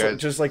 it? You just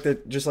guys,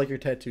 just like your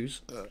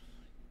tattoos.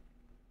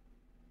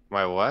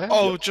 my what?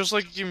 Oh, just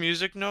like your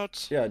music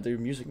notes? Yeah, do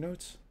music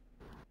notes.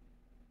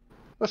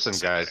 Listen,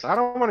 guys. I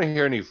don't want to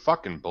hear any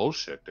fucking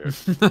bullshit, dude.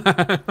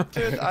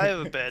 Dude, I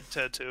have a bad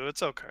tattoo.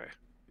 It's okay.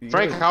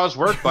 Frank, how's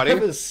work, You buddy?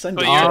 have a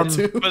sending But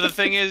tattoo. But the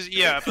thing is,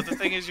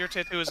 your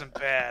tattoo isn't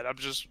bad. I'm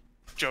just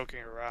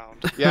joking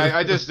around. Yeah,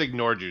 I just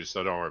ignored you,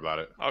 so don't worry about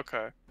it.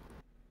 Okay.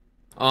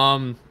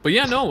 But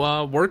yeah,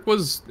 no, work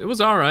was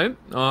all right.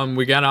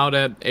 We got out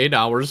at 8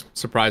 hours,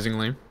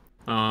 surprisingly.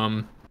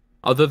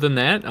 Other than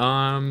that,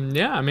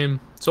 yeah, I mean,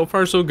 so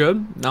far so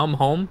good. Now I'm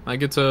home. I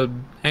get to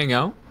hang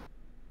out.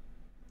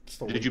 It's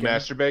the Did you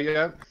weekend. masturbate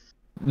yet?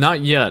 Not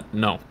yet,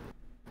 no.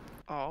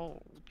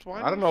 Oh,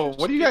 why I don't know.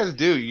 What do you guys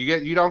do?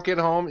 You don't get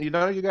home. You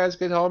guys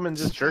get home and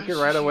just jerk it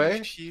right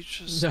away. You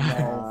just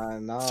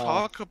No.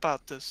 talk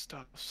about this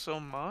stuff so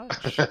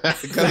much.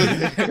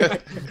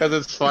 Because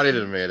it's funny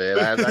to me, dude.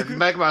 I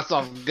make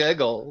myself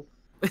giggle.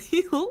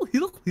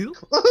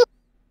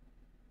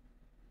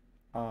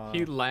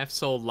 He laughed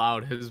so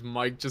loud his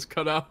mic just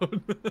cut out.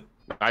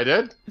 I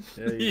did.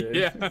 Yeah, you did.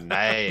 Yeah.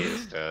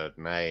 Nice, dude.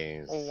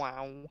 Nice.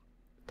 Wow.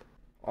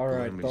 All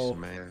right, though.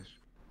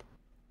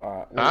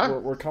 Huh?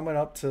 We're coming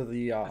up to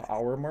the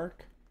hour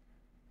mark.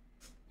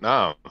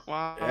 No.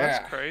 Wow, Yeah.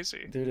 that's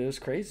crazy. Dude, it was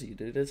crazy.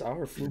 Dude, this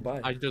hour flew by.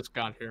 I just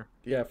got here.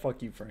 Yeah,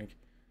 fuck you, Frank.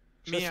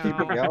 Just keep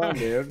it Meow. going,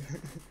 dude.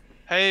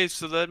 Hey,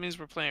 so that means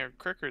we're playing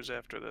Crickers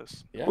after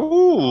this. Yeah.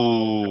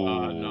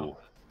 Ooh. No.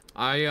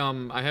 I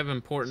have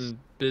important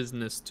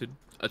business to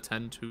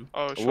attend to.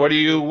 Oh, sure. What are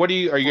you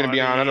gonna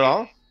be on it at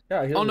all?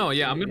 Yeah. Oh, no,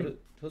 yeah, I'm gonna-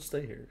 He'll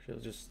stay here. You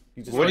just.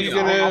 What are you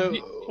gonna?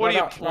 What are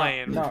you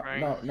playing, No,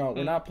 Frank? no,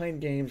 we're not playing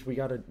games. We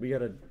gotta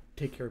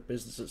take care of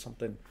business or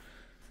something.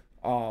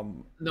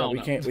 No, that we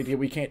no. can't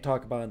we can't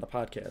talk about in the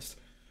podcast.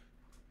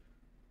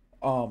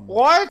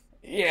 What?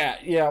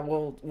 Yeah.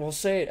 We'll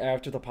say it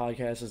after the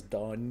podcast is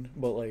done.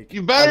 But like,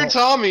 You I better don't-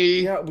 tell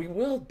me. Yeah, we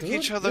will. Dude,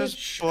 Each other's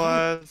dude,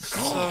 butts.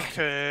 God.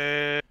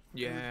 Okay.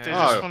 Yeah. They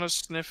just Oh. want to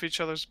sniff each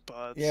other's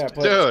butts. Yeah,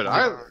 but- Dude,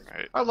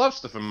 Alright. I love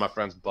stuff in my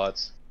friends'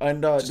 butts.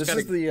 And Just this gotta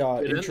is the get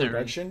in there.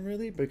 introduction,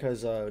 really, because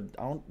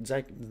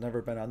Zach has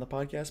never been on the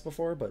podcast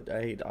before. But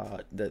hey,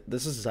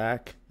 this is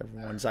Zach.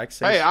 Everyone, Zach.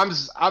 Hey, I'm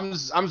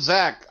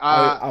Zach.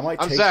 I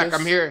might I'm take Zach. this-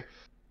 I'm here. I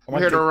I'm might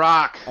here to take-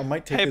 rock. I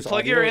might take Hey, this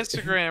plug your audio-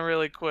 Instagram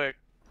really quick.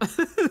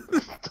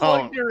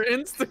 Plug your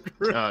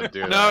Instagram. Don't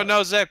do No, that.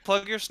 no, Zach,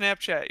 plug your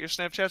Snapchat. Your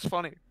Snapchat's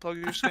funny. Plug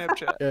your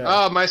Snapchat. Yeah.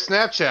 Oh, my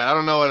Snapchat. I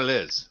don't know what it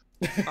is.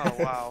 Oh,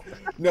 wow.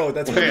 No,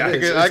 that's what Wait, it I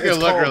is. can- I It's can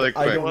look called really I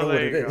quick. don't Well, know what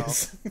there it you go.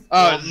 is. Oh,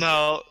 Well,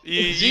 no,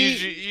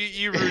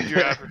 you ruined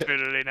your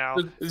opportunity now.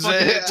 Let me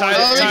get,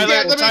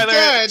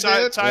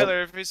 dude.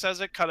 Tyler, if he says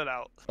it, cut it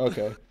out.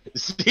 Okay.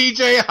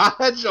 CJ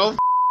Hodge. Oh,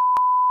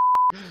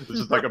 this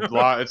is like a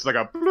blot. It's like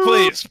a.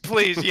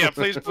 Please, yeah,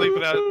 please bleep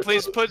it out.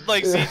 Please put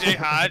like CJ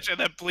Hodge and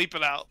then bleep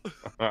it out.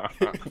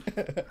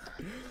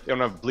 You don't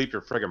have to bleep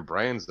your friggin'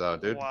 brains though,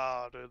 dude.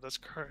 Wow, dude, that's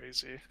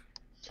crazy.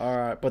 All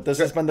right, but this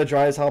has been the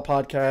Dry as Hell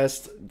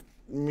podcast.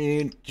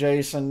 Me,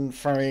 Jason,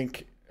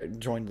 Frank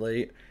joined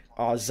late.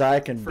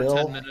 Zach and For Bill.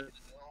 10 minutes.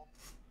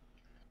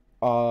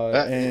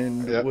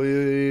 And Yep.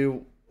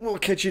 we'll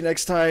catch you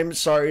next time.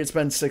 Sorry, it's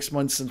been 6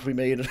 months since we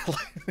made it.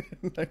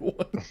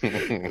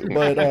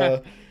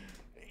 But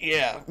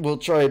yeah, we'll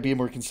try to be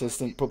more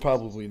consistent, but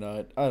probably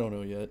not. I don't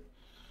know yet.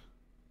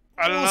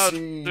 I don't We'll know.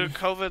 see. Dude,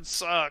 COVID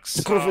sucks.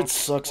 The COVID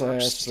sucks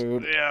ass,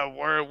 dude. Yeah,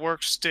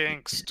 work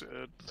stinks,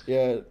 dude.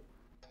 Yeah.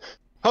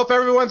 Hope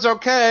everyone's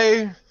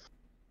okay.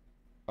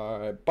 All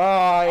right.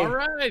 Bye. All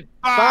right.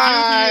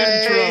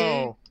 Bye. Cue the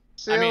intro.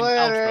 See you outro.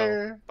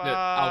 later. Yeah, outro.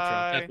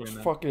 Bye. That's what I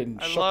meant. Fucking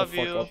I shut love the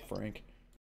fuck you. up, Frank.